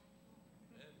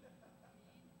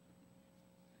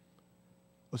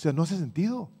 O sea, no hace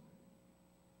sentido.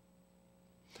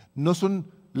 No son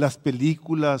las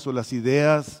películas o las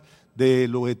ideas de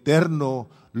lo eterno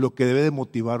lo que debe de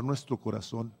motivar nuestro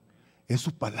corazón. Es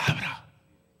su palabra.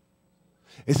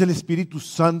 Es el Espíritu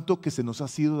Santo que se nos ha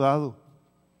sido dado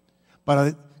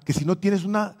para que si no tienes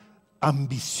una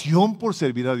ambición por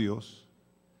servir a Dios,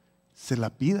 se la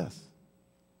pidas.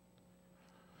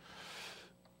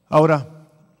 Ahora,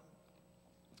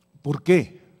 ¿por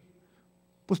qué?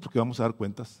 Pues porque vamos a dar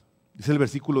cuentas. Dice el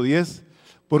versículo 10,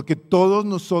 porque todos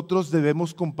nosotros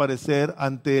debemos comparecer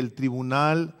ante el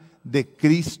tribunal de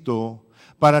Cristo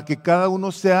para que cada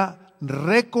uno sea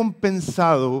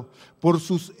recompensado por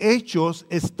sus hechos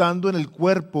estando en el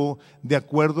cuerpo de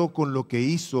acuerdo con lo que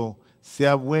hizo,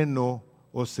 sea bueno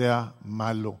o sea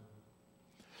malo.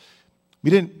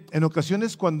 Miren, en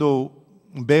ocasiones cuando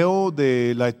veo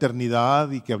de la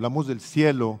eternidad y que hablamos del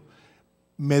cielo,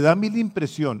 me da a mí la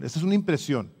impresión, esta es una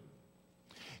impresión,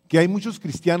 que hay muchos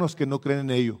cristianos que no creen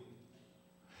en ello.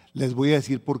 Les voy a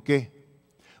decir por qué.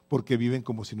 Porque viven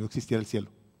como si no existiera el cielo.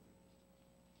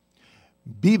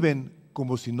 Viven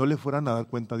como si no le fueran a dar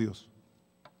cuenta a Dios.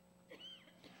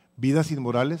 Vidas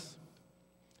inmorales,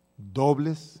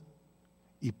 dobles,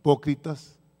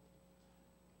 hipócritas.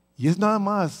 Y es nada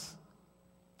más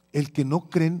el que no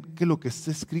creen que lo que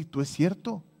está escrito es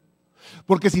cierto.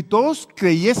 Porque si todos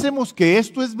creyésemos que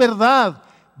esto es verdad,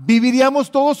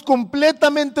 viviríamos todos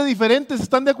completamente diferentes.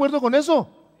 ¿Están de acuerdo con eso?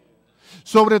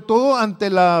 Sobre todo ante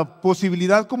la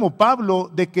posibilidad, como Pablo,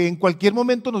 de que en cualquier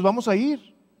momento nos vamos a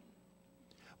ir.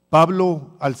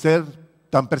 Pablo, al ser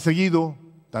tan perseguido,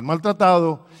 tan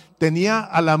maltratado, tenía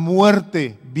a la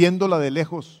muerte viéndola de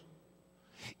lejos.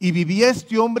 Y vivía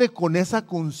este hombre con esa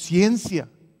conciencia.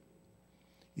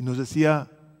 Y nos decía,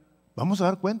 vamos a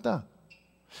dar cuenta.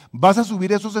 Vas a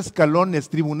subir esos escalones,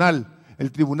 tribunal.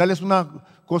 El tribunal es una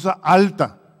cosa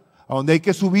alta, a donde hay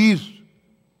que subir.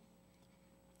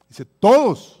 Dice,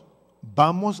 todos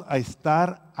vamos a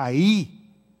estar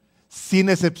ahí, sin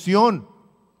excepción.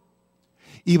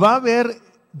 Y va a ver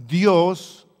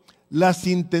Dios las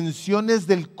intenciones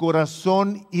del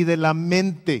corazón y de la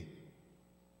mente.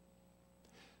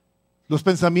 Los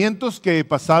pensamientos que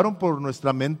pasaron por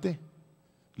nuestra mente,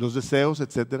 los deseos,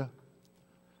 etc.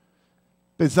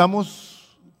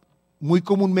 Pensamos muy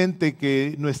comúnmente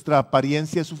que nuestra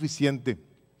apariencia es suficiente.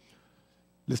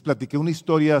 Les platiqué una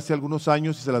historia hace algunos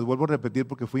años y se las vuelvo a repetir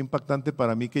porque fue impactante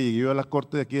para mí, que llegué yo a la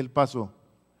corte de aquí del Paso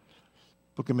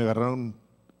porque me agarraron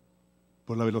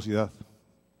por la velocidad.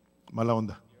 Mala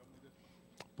onda.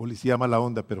 Policía mala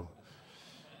onda, pero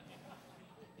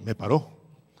me paró.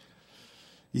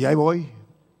 Y ahí voy.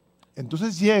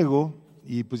 Entonces llego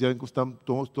y pues ya ven que están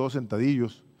todos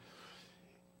sentadillos.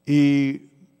 Y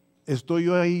estoy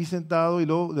yo ahí sentado y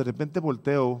luego de repente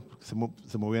volteo, porque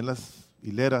se movían las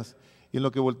hileras. Y en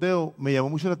lo que volteo me llamó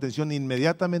mucho la atención,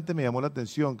 inmediatamente me llamó la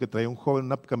atención que traía un joven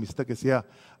una camiseta que decía,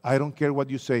 I don't care what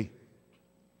you say.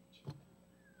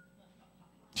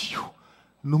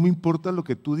 No me importa lo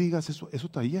que tú digas, eso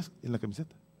traías en la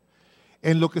camiseta.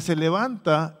 En lo que se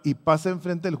levanta y pasa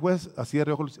enfrente del juez, así de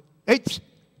reojo, le dice, ¡hey!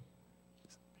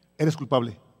 Eres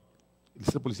culpable. Y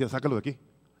dice el policía, sácalo de aquí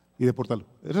y deportalo.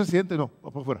 ¿Es residente? No,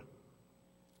 va para afuera.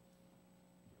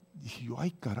 Dije yo,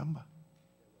 ¡ay caramba!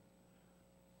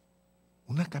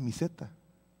 Una camiseta,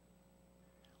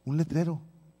 un letrero.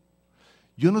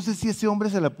 Yo no sé si ese hombre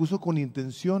se la puso con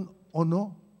intención o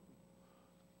no,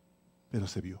 pero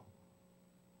se vio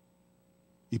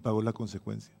y pagó la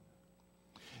consecuencia.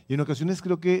 Y en ocasiones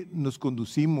creo que nos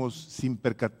conducimos sin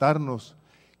percatarnos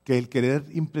que el querer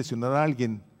impresionar a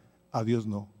alguien, a Dios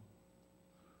no.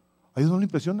 A Dios no le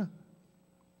impresiona.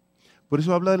 Por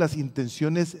eso habla de las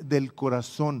intenciones del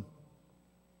corazón.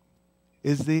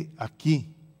 Es de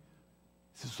aquí.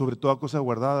 Sobre toda cosa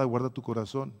guardada, guarda tu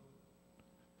corazón,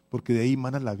 porque de ahí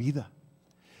emana la vida.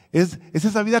 Es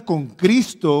esa vida con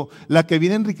Cristo la que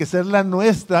viene a enriquecer la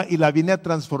nuestra y la viene a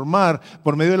transformar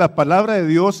por medio de la palabra de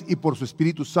Dios y por su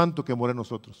Espíritu Santo que mora en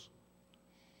nosotros.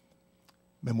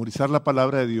 Memorizar la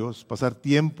palabra de Dios, pasar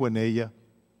tiempo en ella.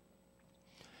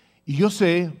 Y yo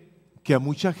sé que a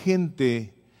mucha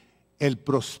gente el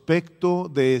prospecto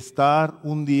de estar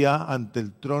un día ante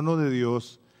el trono de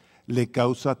Dios le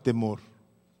causa temor.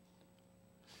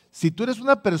 Si tú eres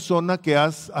una persona que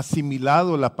has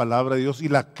asimilado la palabra de Dios y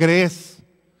la crees,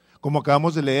 como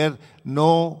acabamos de leer,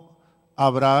 no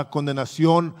habrá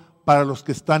condenación para los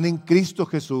que están en Cristo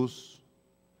Jesús.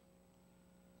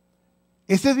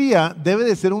 Ese día debe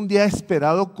de ser un día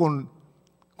esperado con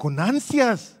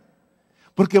ansias,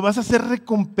 porque vas a ser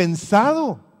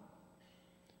recompensado.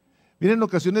 Miren, en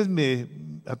ocasiones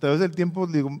a través del tiempo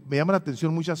me llaman la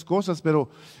atención muchas cosas, pero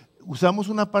usamos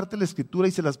una parte de la Escritura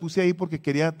y se las puse ahí porque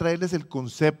quería traerles el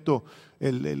concepto,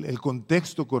 el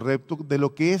contexto correcto de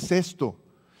lo que es esto.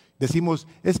 Decimos,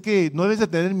 es que no debes de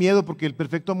tener miedo porque el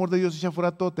perfecto amor de Dios echa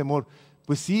fuera todo temor.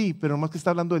 Pues sí, pero más que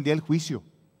está hablando del día del juicio.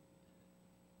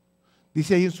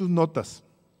 Dice ahí en sus notas,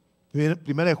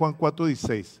 primera de Juan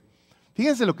 4:16.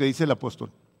 Fíjense lo que dice el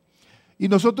apóstol. Y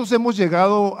nosotros hemos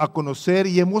llegado a conocer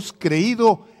y hemos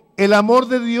creído el amor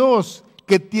de Dios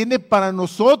que tiene para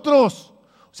nosotros.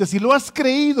 O sea, si lo has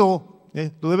creído,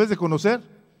 lo debes de conocer.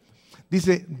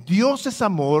 Dice, Dios es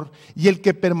amor y el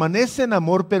que permanece en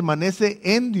amor permanece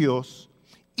en Dios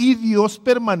y Dios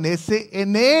permanece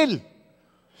en él.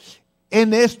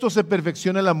 En esto se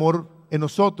perfecciona el amor en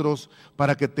nosotros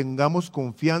para que tengamos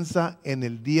confianza en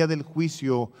el día del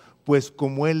juicio, pues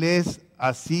como Él es,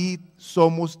 así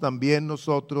somos también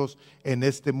nosotros en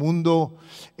este mundo.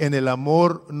 En el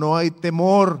amor no hay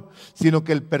temor, sino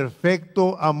que el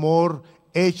perfecto amor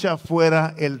echa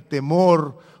fuera el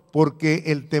temor, porque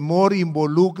el temor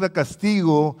involucra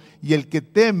castigo y el que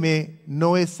teme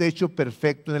no es hecho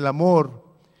perfecto en el amor.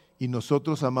 Y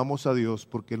nosotros amamos a Dios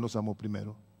porque Él nos amó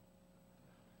primero.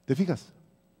 ¿Te fijas?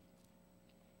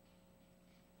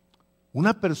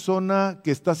 Una persona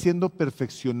que está siendo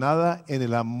perfeccionada en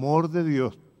el amor de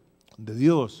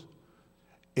Dios,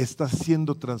 está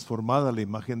siendo transformada a la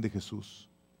imagen de Jesús.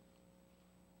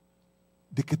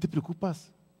 ¿De qué te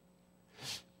preocupas?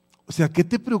 O sea, ¿qué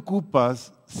te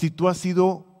preocupas si tú has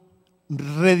sido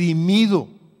redimido?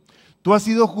 Tú has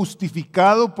sido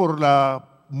justificado por la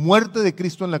muerte de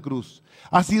Cristo en la cruz.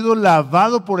 Has sido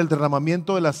lavado por el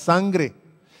derramamiento de la sangre.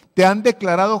 Te han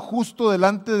declarado justo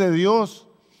delante de Dios.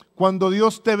 Cuando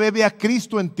Dios te ve a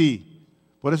Cristo en ti.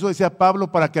 Por eso decía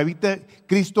Pablo, para que habite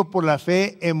Cristo por la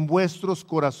fe en vuestros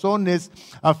corazones,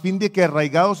 a fin de que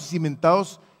arraigados y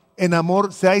cimentados en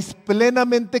amor, seáis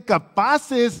plenamente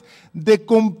capaces de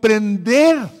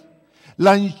comprender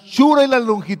la anchura y la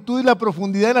longitud y la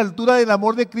profundidad y la altura del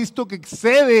amor de Cristo que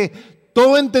excede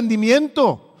todo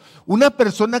entendimiento. Una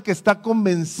persona que está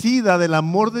convencida del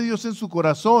amor de Dios en su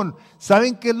corazón,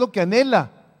 ¿saben qué es lo que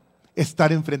anhela?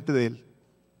 Estar enfrente de Él.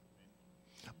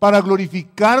 Para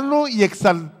glorificarlo y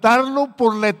exaltarlo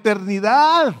por la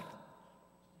eternidad.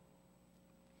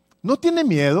 No tiene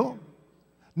miedo,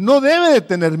 no debe de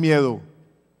tener miedo.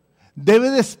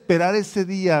 Debe de esperar ese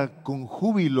día con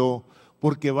júbilo,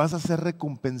 porque vas a ser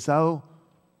recompensado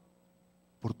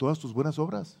por todas tus buenas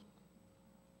obras.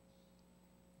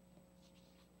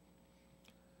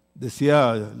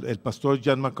 Decía el pastor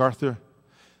John MacArthur,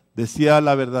 decía: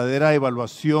 la verdadera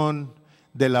evaluación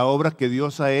de la obra que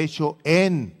Dios ha hecho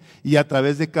en y a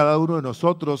través de cada uno de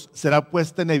nosotros será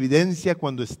puesta en evidencia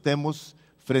cuando estemos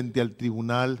frente al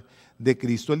tribunal de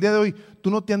Cristo. El día de hoy,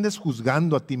 tú no te andes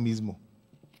juzgando a ti mismo.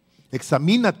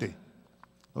 Examínate,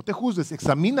 no te juzgues,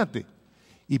 examínate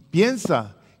y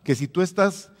piensa que si tú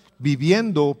estás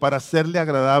viviendo para serle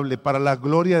agradable, para la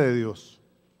gloria de Dios.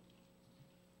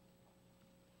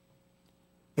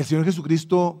 El Señor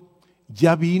Jesucristo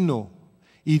ya vino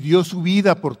y dio su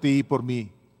vida por ti y por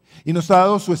mí. Y nos ha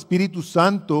dado su Espíritu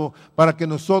Santo para que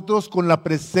nosotros, con la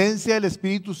presencia del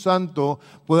Espíritu Santo,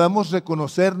 podamos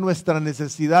reconocer nuestra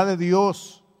necesidad de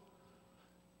Dios,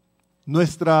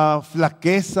 nuestra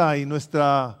flaqueza y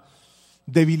nuestra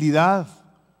debilidad,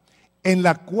 en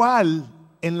la cual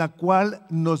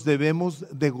nos debemos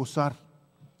de gozar.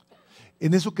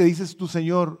 En eso que dices tú: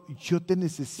 Señor, yo te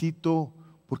necesito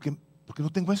porque no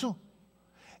tengo eso.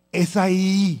 Es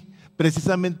ahí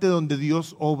precisamente donde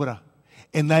Dios obra,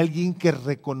 en alguien que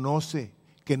reconoce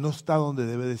que no está donde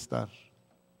debe de estar.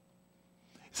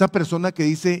 Esa persona que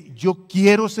dice: yo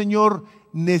quiero, Señor,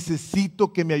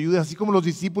 necesito que me ayudes. Así como los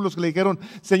discípulos que le dijeron: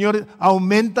 Señor,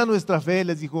 aumenta nuestra fe.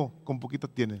 Les dijo: con poquito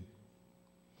tienen.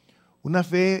 Una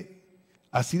fe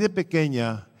así de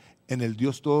pequeña en el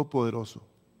Dios Todopoderoso,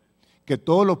 que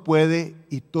todo lo puede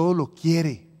y todo lo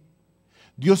quiere.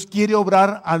 Dios quiere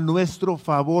obrar a nuestro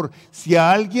favor. Si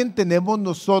a alguien tenemos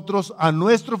nosotros a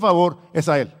nuestro favor, es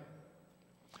a Él.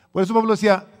 Por eso Pablo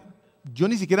decía: yo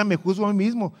ni siquiera me juzgo a mí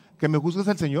mismo, que me juzga es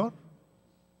el Señor.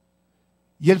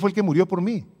 Y Él fue el que murió por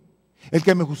mí, el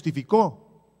que me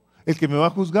justificó, el que me va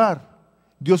a juzgar,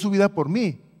 dio su vida por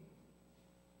mí.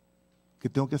 ¿Qué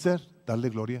tengo que hacer?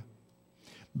 Darle gloria.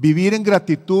 Vivir en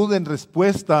gratitud en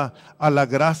respuesta a la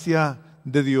gracia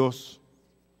de Dios.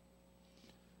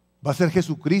 Va a ser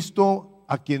Jesucristo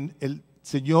a quien el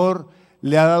Señor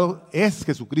le ha dado, es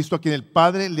Jesucristo a quien el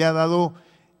Padre le ha dado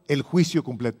el juicio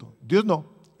completo. Dios no,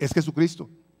 es Jesucristo.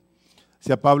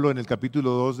 Decía Pablo en el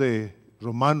capítulo 2 de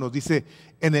Romanos, dice: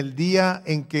 en el día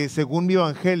en que, según mi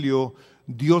evangelio,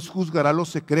 Dios juzgará los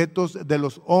secretos de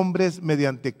los hombres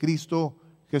mediante Cristo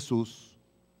Jesús.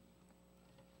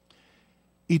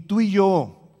 Y tú y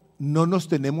yo no nos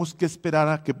tenemos que esperar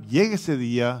a que llegue ese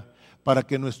día para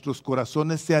que nuestros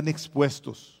corazones sean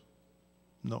expuestos.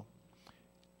 No,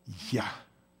 ya.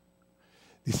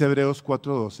 Dice Hebreos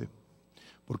 4:12,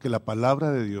 porque la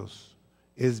palabra de Dios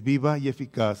es viva y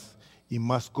eficaz y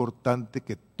más cortante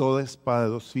que toda espada de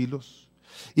dos filos,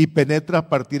 y penetra a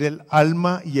partir el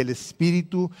alma y el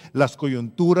espíritu, las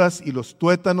coyunturas y los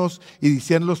tuétanos, y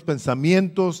discierne los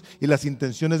pensamientos y las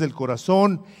intenciones del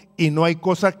corazón, y no hay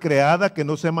cosa creada que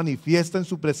no sea manifiesta en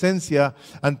su presencia.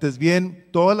 Antes bien,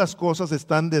 todas las cosas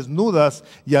están desnudas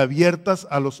y abiertas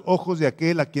a los ojos de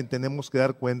aquel a quien tenemos que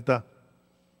dar cuenta.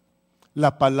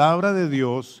 La palabra de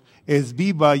Dios es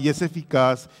viva y es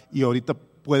eficaz, y ahorita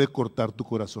puede cortar tu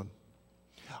corazón.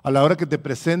 A la hora que te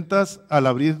presentas al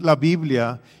abrir la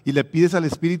Biblia y le pides al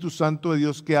Espíritu Santo de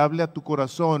Dios que hable a tu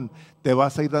corazón, te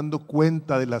vas a ir dando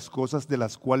cuenta de las cosas de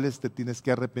las cuales te tienes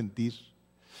que arrepentir.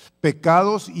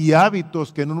 Pecados y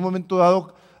hábitos que en un momento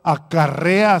dado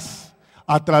acarreas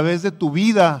a través de tu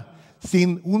vida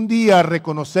sin un día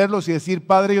reconocerlos y decir: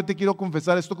 Padre, yo te quiero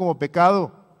confesar esto como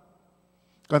pecado.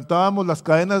 Cantábamos: las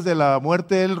cadenas de la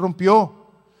muerte Él rompió,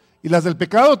 y las del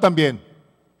pecado también.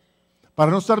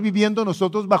 para no estar viviendo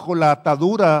nosotros bajo la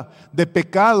atadura de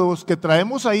pecados que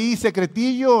traemos ahí,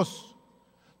 secretillos,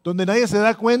 donde nadie se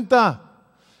da cuenta,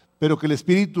 pero que el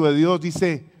Espíritu de Dios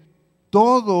dice,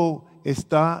 todo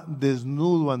está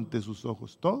desnudo ante sus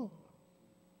ojos, todo.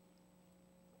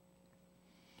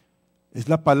 Es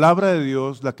la palabra de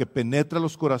Dios la que penetra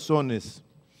los corazones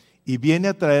y viene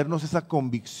a traernos esa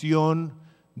convicción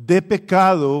de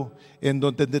pecado en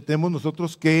donde tenemos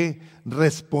nosotros que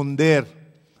responder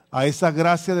a esa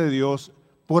gracia de Dios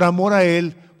por amor a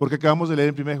Él, porque acabamos de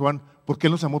leer en 1 Juan, porque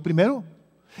Él nos amó primero.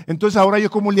 Entonces ahora yo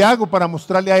 ¿cómo le hago para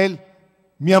mostrarle a Él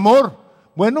mi amor?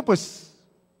 Bueno, pues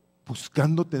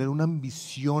buscando tener una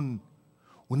ambición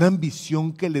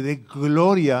que le dé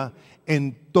gloria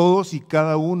en todos y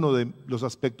cada uno de los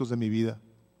aspectos de mi vida.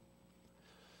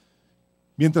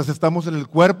 Mientras estamos en el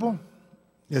cuerpo,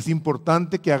 es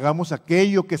importante que hagamos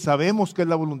aquello que sabemos que es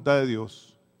la voluntad de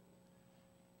Dios.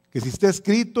 Que si está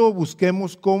escrito,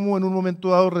 busquemos cómo en un momento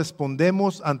dado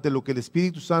respondemos ante lo que el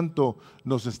Espíritu Santo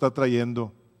nos está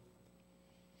trayendo.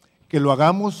 Que lo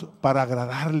hagamos para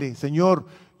agradarle. Señor,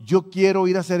 yo quiero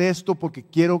ir a hacer esto porque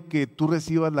quiero que tú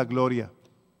recibas la gloria.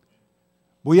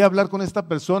 Voy a hablar con esta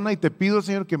persona y te pido,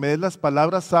 Señor, que me des las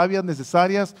palabras sabias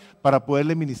necesarias para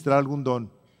poderle ministrar algún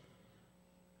don.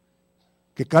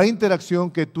 Que cada interacción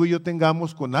que tú y yo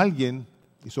tengamos con alguien,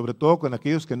 y sobre todo con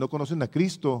aquellos que no conocen a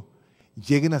Cristo,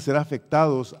 lleguen a ser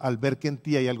afectados al ver que en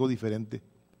ti hay algo diferente.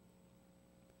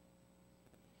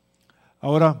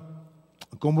 Ahora,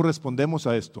 ¿cómo respondemos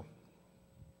a esto?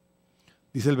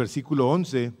 Dice el versículo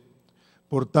 11,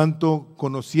 por tanto,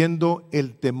 conociendo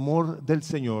el temor del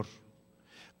Señor,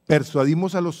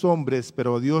 persuadimos a los hombres,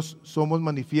 pero a Dios somos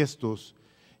manifiestos,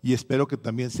 y espero que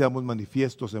también seamos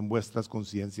manifiestos en vuestras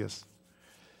conciencias.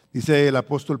 Dice el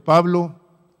apóstol Pablo,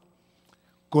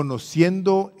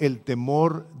 conociendo el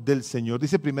temor del Señor.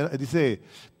 Dice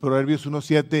Proverbios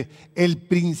 1:7, el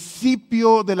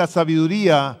principio de la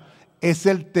sabiduría es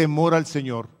el temor al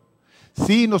Señor.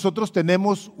 Sí, nosotros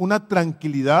tenemos una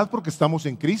tranquilidad porque estamos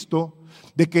en Cristo,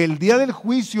 de que el día del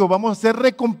juicio vamos a ser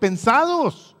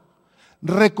recompensados.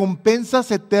 Recompensas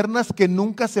eternas que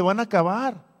nunca se van a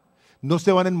acabar. No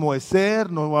se van a enmohecer,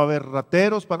 no va a haber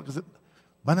rateros,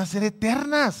 van a ser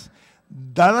eternas,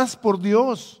 dadas por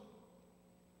Dios.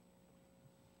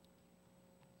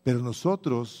 Pero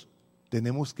nosotros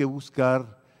tenemos que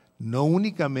buscar no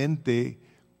únicamente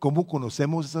cómo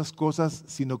conocemos esas cosas,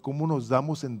 sino cómo nos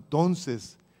damos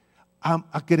entonces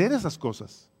a querer esas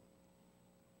cosas.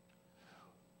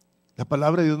 La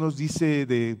palabra de Dios nos dice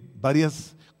de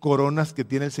varias coronas que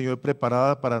tiene el Señor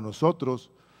preparada para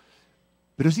nosotros,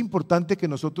 pero es importante que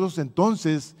nosotros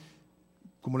entonces,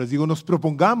 como les digo, nos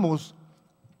propongamos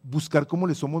buscar cómo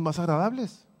le somos más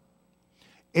agradables.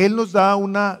 Él nos da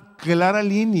una clara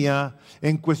línea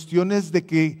en cuestiones de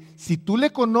que si tú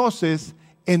le conoces,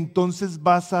 entonces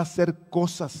vas a hacer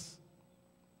cosas.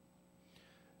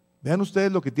 Vean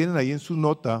ustedes lo que tienen ahí en su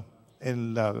nota,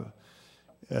 en la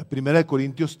 1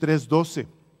 Corintios 3:12.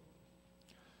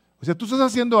 O sea, tú estás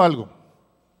haciendo algo.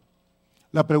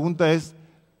 La pregunta es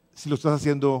si lo estás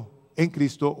haciendo en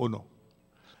Cristo o no.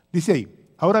 Dice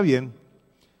ahí, ahora bien,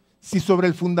 si sobre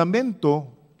el fundamento,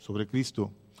 sobre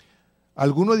Cristo,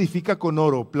 alguno edifica con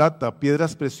oro, plata,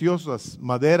 piedras preciosas,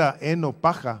 madera, heno,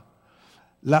 paja,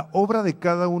 la obra de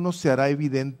cada uno se hará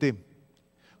evidente,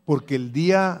 porque el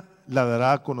día la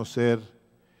dará a conocer,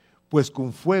 pues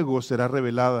con fuego será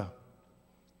revelada.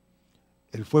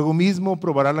 El fuego mismo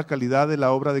probará la calidad de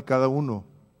la obra de cada uno.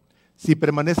 Si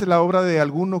permanece la obra de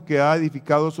alguno que ha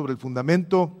edificado sobre el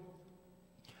fundamento,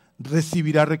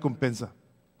 recibirá recompensa.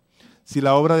 Si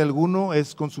la obra de alguno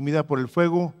es consumida por el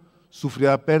fuego,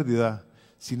 sufrirá pérdida.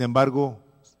 Sin embargo,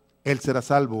 él será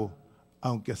salvo,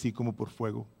 aunque así como por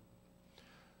fuego.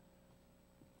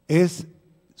 Es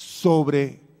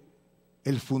sobre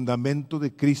el fundamento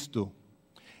de Cristo.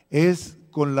 Es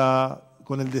con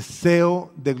el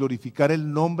deseo de glorificar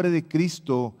el nombre de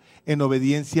Cristo en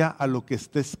obediencia a lo que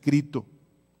está escrito.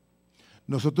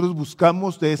 Nosotros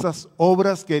buscamos de esas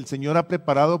obras que el Señor ha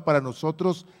preparado para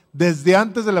nosotros desde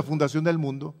antes de la fundación del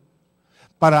mundo,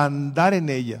 para andar en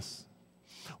ellas.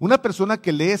 Una persona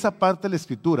que lee esa parte de la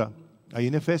Escritura, ahí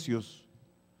en Efesios,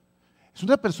 es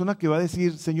una persona que va a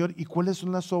decir, Señor, ¿y cuáles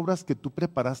son las obras que tú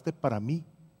preparaste para mí?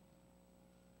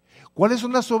 ¿Cuáles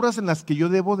son las obras en las que yo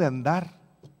debo de andar?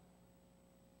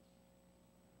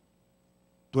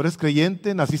 Tú eres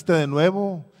creyente, naciste de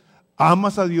nuevo,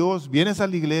 amas a Dios, vienes a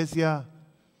la iglesia,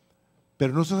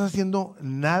 pero no estás haciendo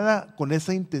nada con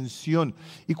esa intención.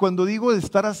 Y cuando digo de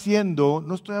estar haciendo,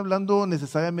 no estoy hablando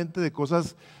necesariamente de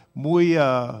cosas muy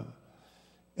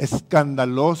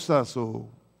escandalosas o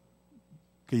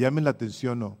que llamen la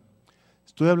atención, no.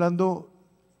 Estoy hablando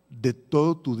de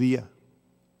todo tu día.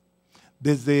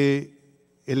 Desde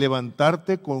el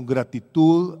levantarte con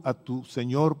gratitud a tu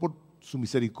Señor por su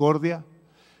misericordia,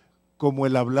 como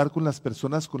el hablar con las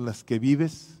personas con las que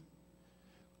vives,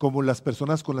 como las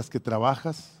personas con las que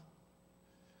trabajas,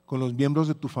 con los miembros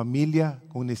de tu familia,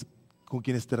 con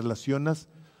quienes te relacionas,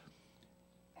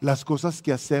 las cosas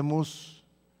que hacemos,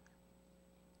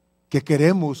 que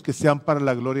queremos que sean para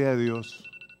la gloria de Dios.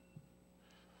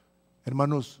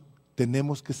 Hermanos,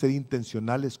 tenemos que ser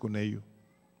intencionales con ello.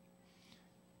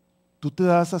 Tú te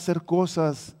das a hacer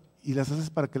cosas y las haces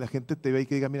para que la gente te vea y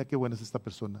que diga, mira qué buena es esta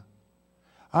persona.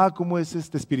 Cómo es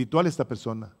espiritual esta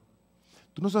persona.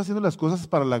 Tú no estás haciendo las cosas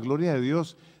para la gloria de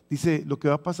Dios. Dice, lo que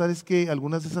va a pasar es que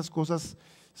algunas de esas cosas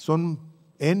son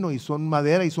heno y son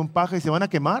madera y son paja y se van a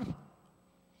quemar.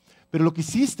 Pero lo que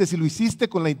hiciste, si lo hiciste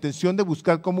con la intención de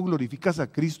buscar cómo glorificas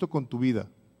a Cristo con tu vida,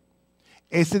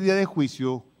 ese día de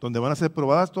juicio, donde van a ser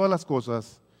probadas todas las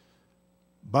cosas,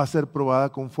 va a ser probada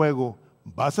con fuego,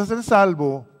 vas a ser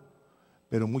salvo,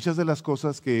 pero muchas de las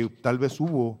cosas que tal vez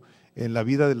hubo en la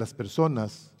vida de las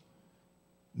personas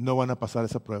no van a pasar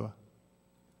esa prueba.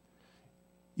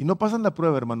 Y no pasan la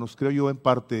prueba, hermanos, creo yo en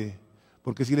parte,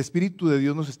 porque si el Espíritu de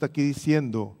Dios nos está aquí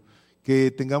diciendo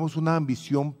que tengamos una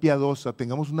ambición piadosa,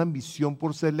 tengamos una ambición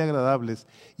por serle agradables,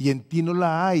 y en ti no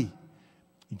la hay,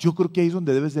 yo creo que ahí es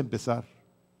donde debes de empezar.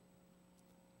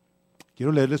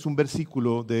 Quiero leerles un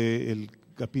versículo del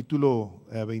capítulo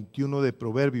 21 de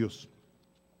Proverbios,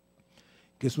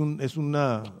 que es un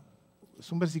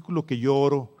versículo que yo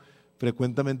oro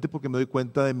frecuentemente porque me doy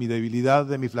cuenta de mi debilidad,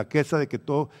 de mi flaqueza, de que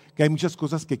hay muchas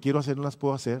cosas que quiero hacer, no las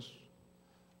puedo hacer,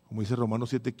 como dice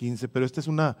Romanos 7:15, pero este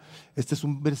es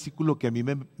un versículo que a mí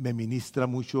me ministra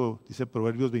mucho, dice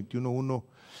Proverbios 21:1,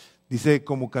 dice,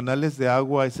 como canales de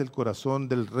agua es el corazón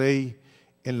del rey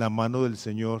en la mano del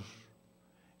Señor,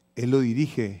 Él lo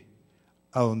dirige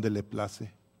a donde le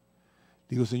place.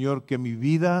 Digo, Señor, que mi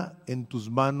vida en tus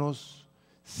manos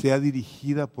sea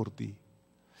dirigida por ti.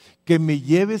 Que me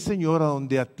lleve, Señor, a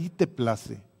donde a ti te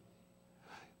place.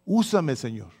 Úsame,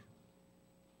 Señor.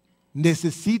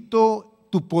 Necesito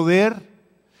tu poder,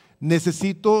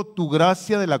 necesito tu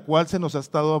gracia de la cual se nos ha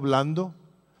estado hablando.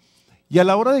 Y a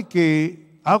la hora de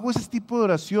que hago ese tipo de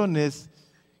oraciones,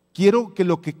 quiero que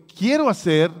lo que quiero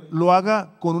hacer lo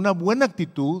haga con una buena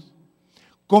actitud,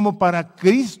 como para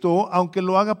Cristo, aunque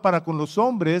lo haga para con los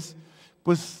hombres,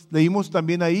 pues leímos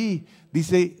también ahí,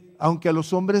 dice, aunque a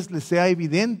los hombres les sea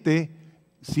evidente,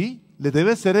 sí, les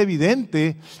debe ser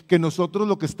evidente que nosotros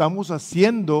lo que estamos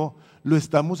haciendo, lo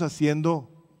estamos haciendo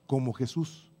como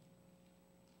Jesús,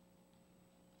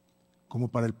 como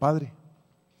para el Padre.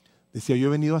 Decía, yo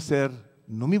he venido a hacer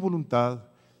no mi voluntad,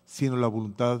 sino la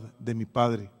voluntad de mi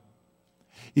Padre.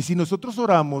 Y si nosotros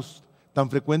oramos tan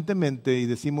frecuentemente y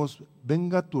decimos,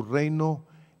 venga tu reino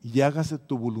y hágase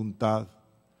tu voluntad,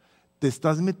 te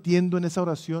estás metiendo en esa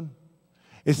oración.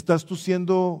 Estás tú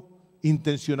siendo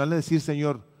intencional de decir,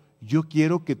 Señor, yo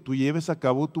quiero que tú lleves a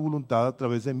cabo tu voluntad a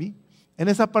través de mí, en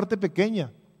esa parte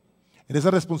pequeña, en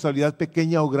esa responsabilidad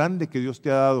pequeña o grande que Dios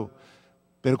te ha dado.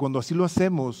 Pero cuando así lo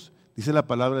hacemos, dice la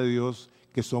palabra de Dios,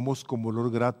 que somos como olor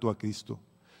grato a Cristo.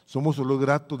 Somos olor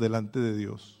grato delante de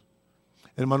Dios.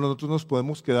 Hermanos, nosotros nos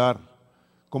podemos quedar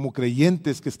como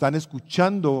creyentes que están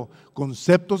escuchando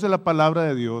conceptos de la palabra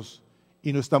de Dios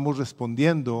y no estamos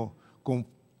respondiendo con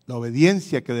la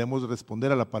obediencia que debemos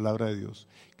responder a la palabra de Dios,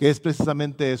 que es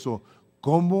precisamente eso.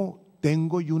 ¿Cómo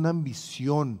tengo yo una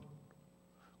ambición?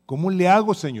 ¿Cómo le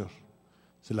hago, Señor?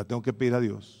 Se la tengo que pedir a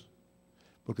Dios,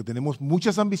 porque tenemos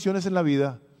muchas ambiciones en la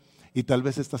vida y tal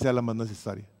vez esta sea la más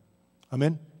necesaria.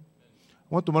 Amén.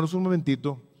 Vamos a tomarnos un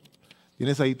momentito.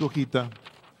 Tienes ahí tu hojita,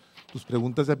 tus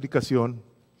preguntas de aplicación.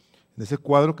 En ese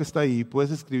cuadro que está ahí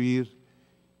puedes escribir,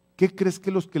 ¿qué crees que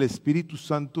el Espíritu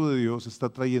Santo de Dios está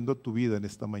trayendo a tu vida en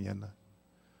esta mañana?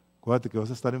 Acuérdate que vas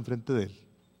a estar enfrente de Él.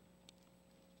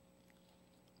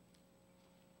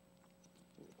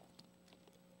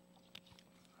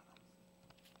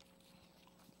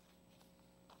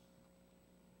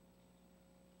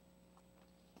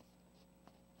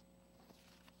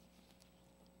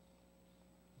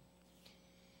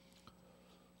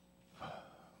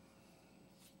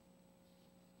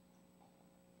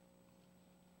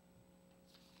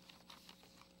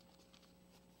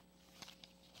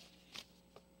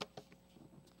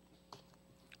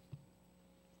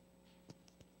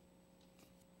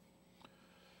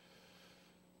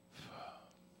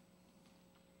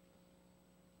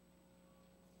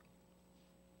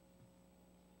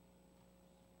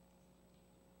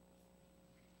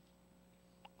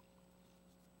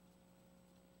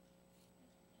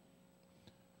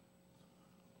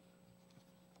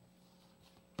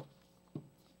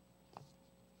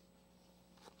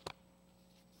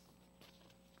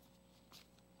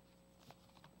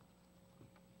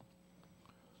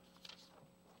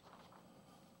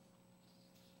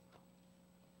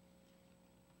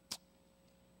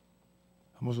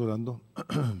 Vamos orando.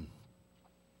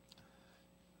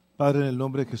 Padre, en el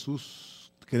nombre de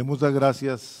Jesús, queremos dar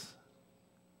gracias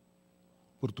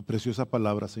por tu preciosa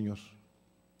palabra, Señor.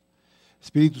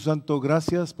 Espíritu Santo,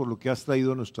 gracias por lo que has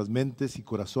traído a nuestras mentes y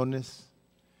corazones.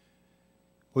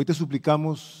 Hoy te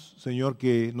suplicamos, Señor,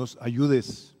 que nos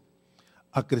ayudes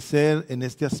a crecer en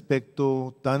este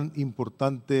aspecto tan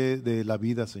importante de la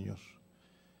vida, Señor.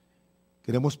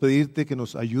 Queremos pedirte que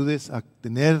nos ayudes a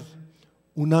tener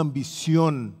una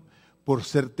ambición por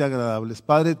serte agradables.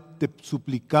 Padre, te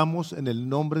suplicamos en el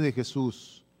nombre de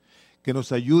Jesús que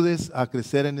nos ayudes a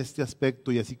crecer en este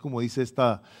aspecto, y así como dice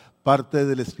esta parte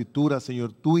de la Escritura,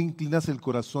 Señor, tú inclinas el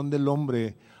corazón del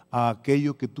hombre a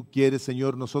aquello que tú quieres,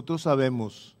 Señor. Nosotros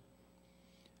sabemos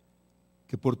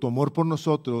que por tu amor por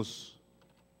nosotros,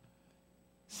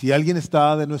 si alguien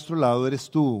está de nuestro lado, eres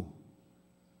tú,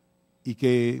 y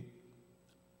que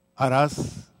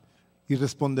harás y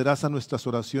responderás a nuestras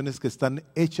oraciones que están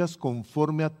hechas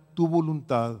conforme a tu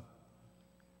voluntad,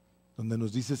 donde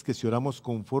nos dices que si oramos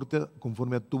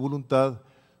conforme a tu voluntad,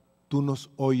 tú nos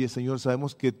oyes, Señor.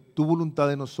 Sabemos que tu voluntad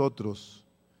de nosotros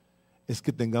es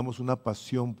que tengamos una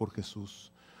pasión por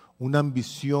Jesús, una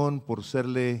ambición por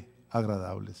serle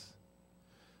agradables.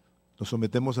 Nos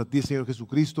sometemos a ti, Señor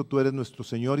Jesucristo. Tú eres nuestro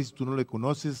Señor, y si tú no le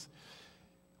conoces,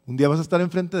 un día vas a estar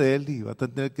enfrente de Él y vas a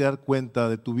tener que dar cuenta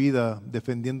de tu vida,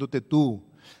 defendiéndote tú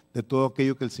de todo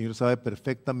aquello que el Señor sabe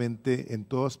perfectamente en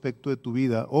todo aspecto de tu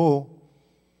vida. O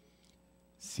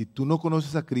si tú no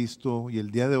conoces a Cristo y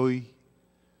el día de hoy,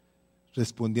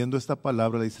 respondiendo a esta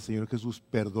palabra, le dice: Señor Jesús,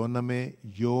 perdóname,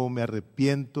 yo me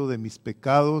arrepiento de mis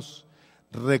pecados,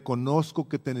 reconozco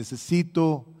que te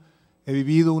necesito, he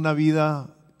vivido una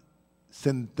vida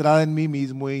centrada en mí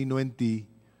mismo y no en ti.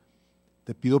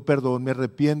 Te pido perdón, me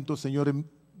arrepiento, Señor,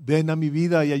 ven a mi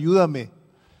vida y ayúdame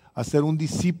a ser un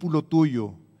discípulo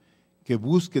tuyo que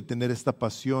busque tener esta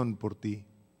pasión por ti.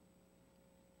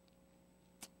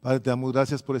 Padre, te damos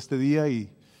gracias por este día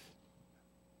y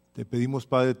te pedimos,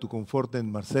 Padre, tu confort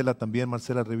en Marcela también,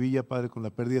 Marcela Revilla, Padre, con la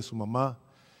pérdida de su mamá.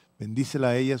 Bendícela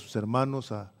a ella, a sus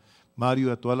hermanos, a Mario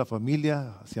y a toda la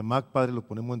familia. Hacia Mac, Padre, lo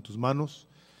ponemos en tus manos,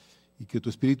 y que tu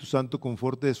Espíritu Santo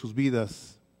conforte de sus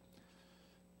vidas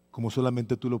como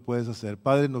solamente tú lo puedes hacer.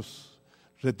 Padre, nos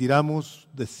retiramos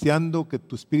deseando que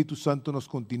tu Espíritu Santo nos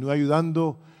continúe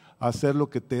ayudando a hacer lo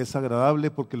que te es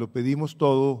agradable, porque lo pedimos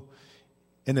todo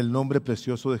en el nombre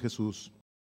precioso de Jesús.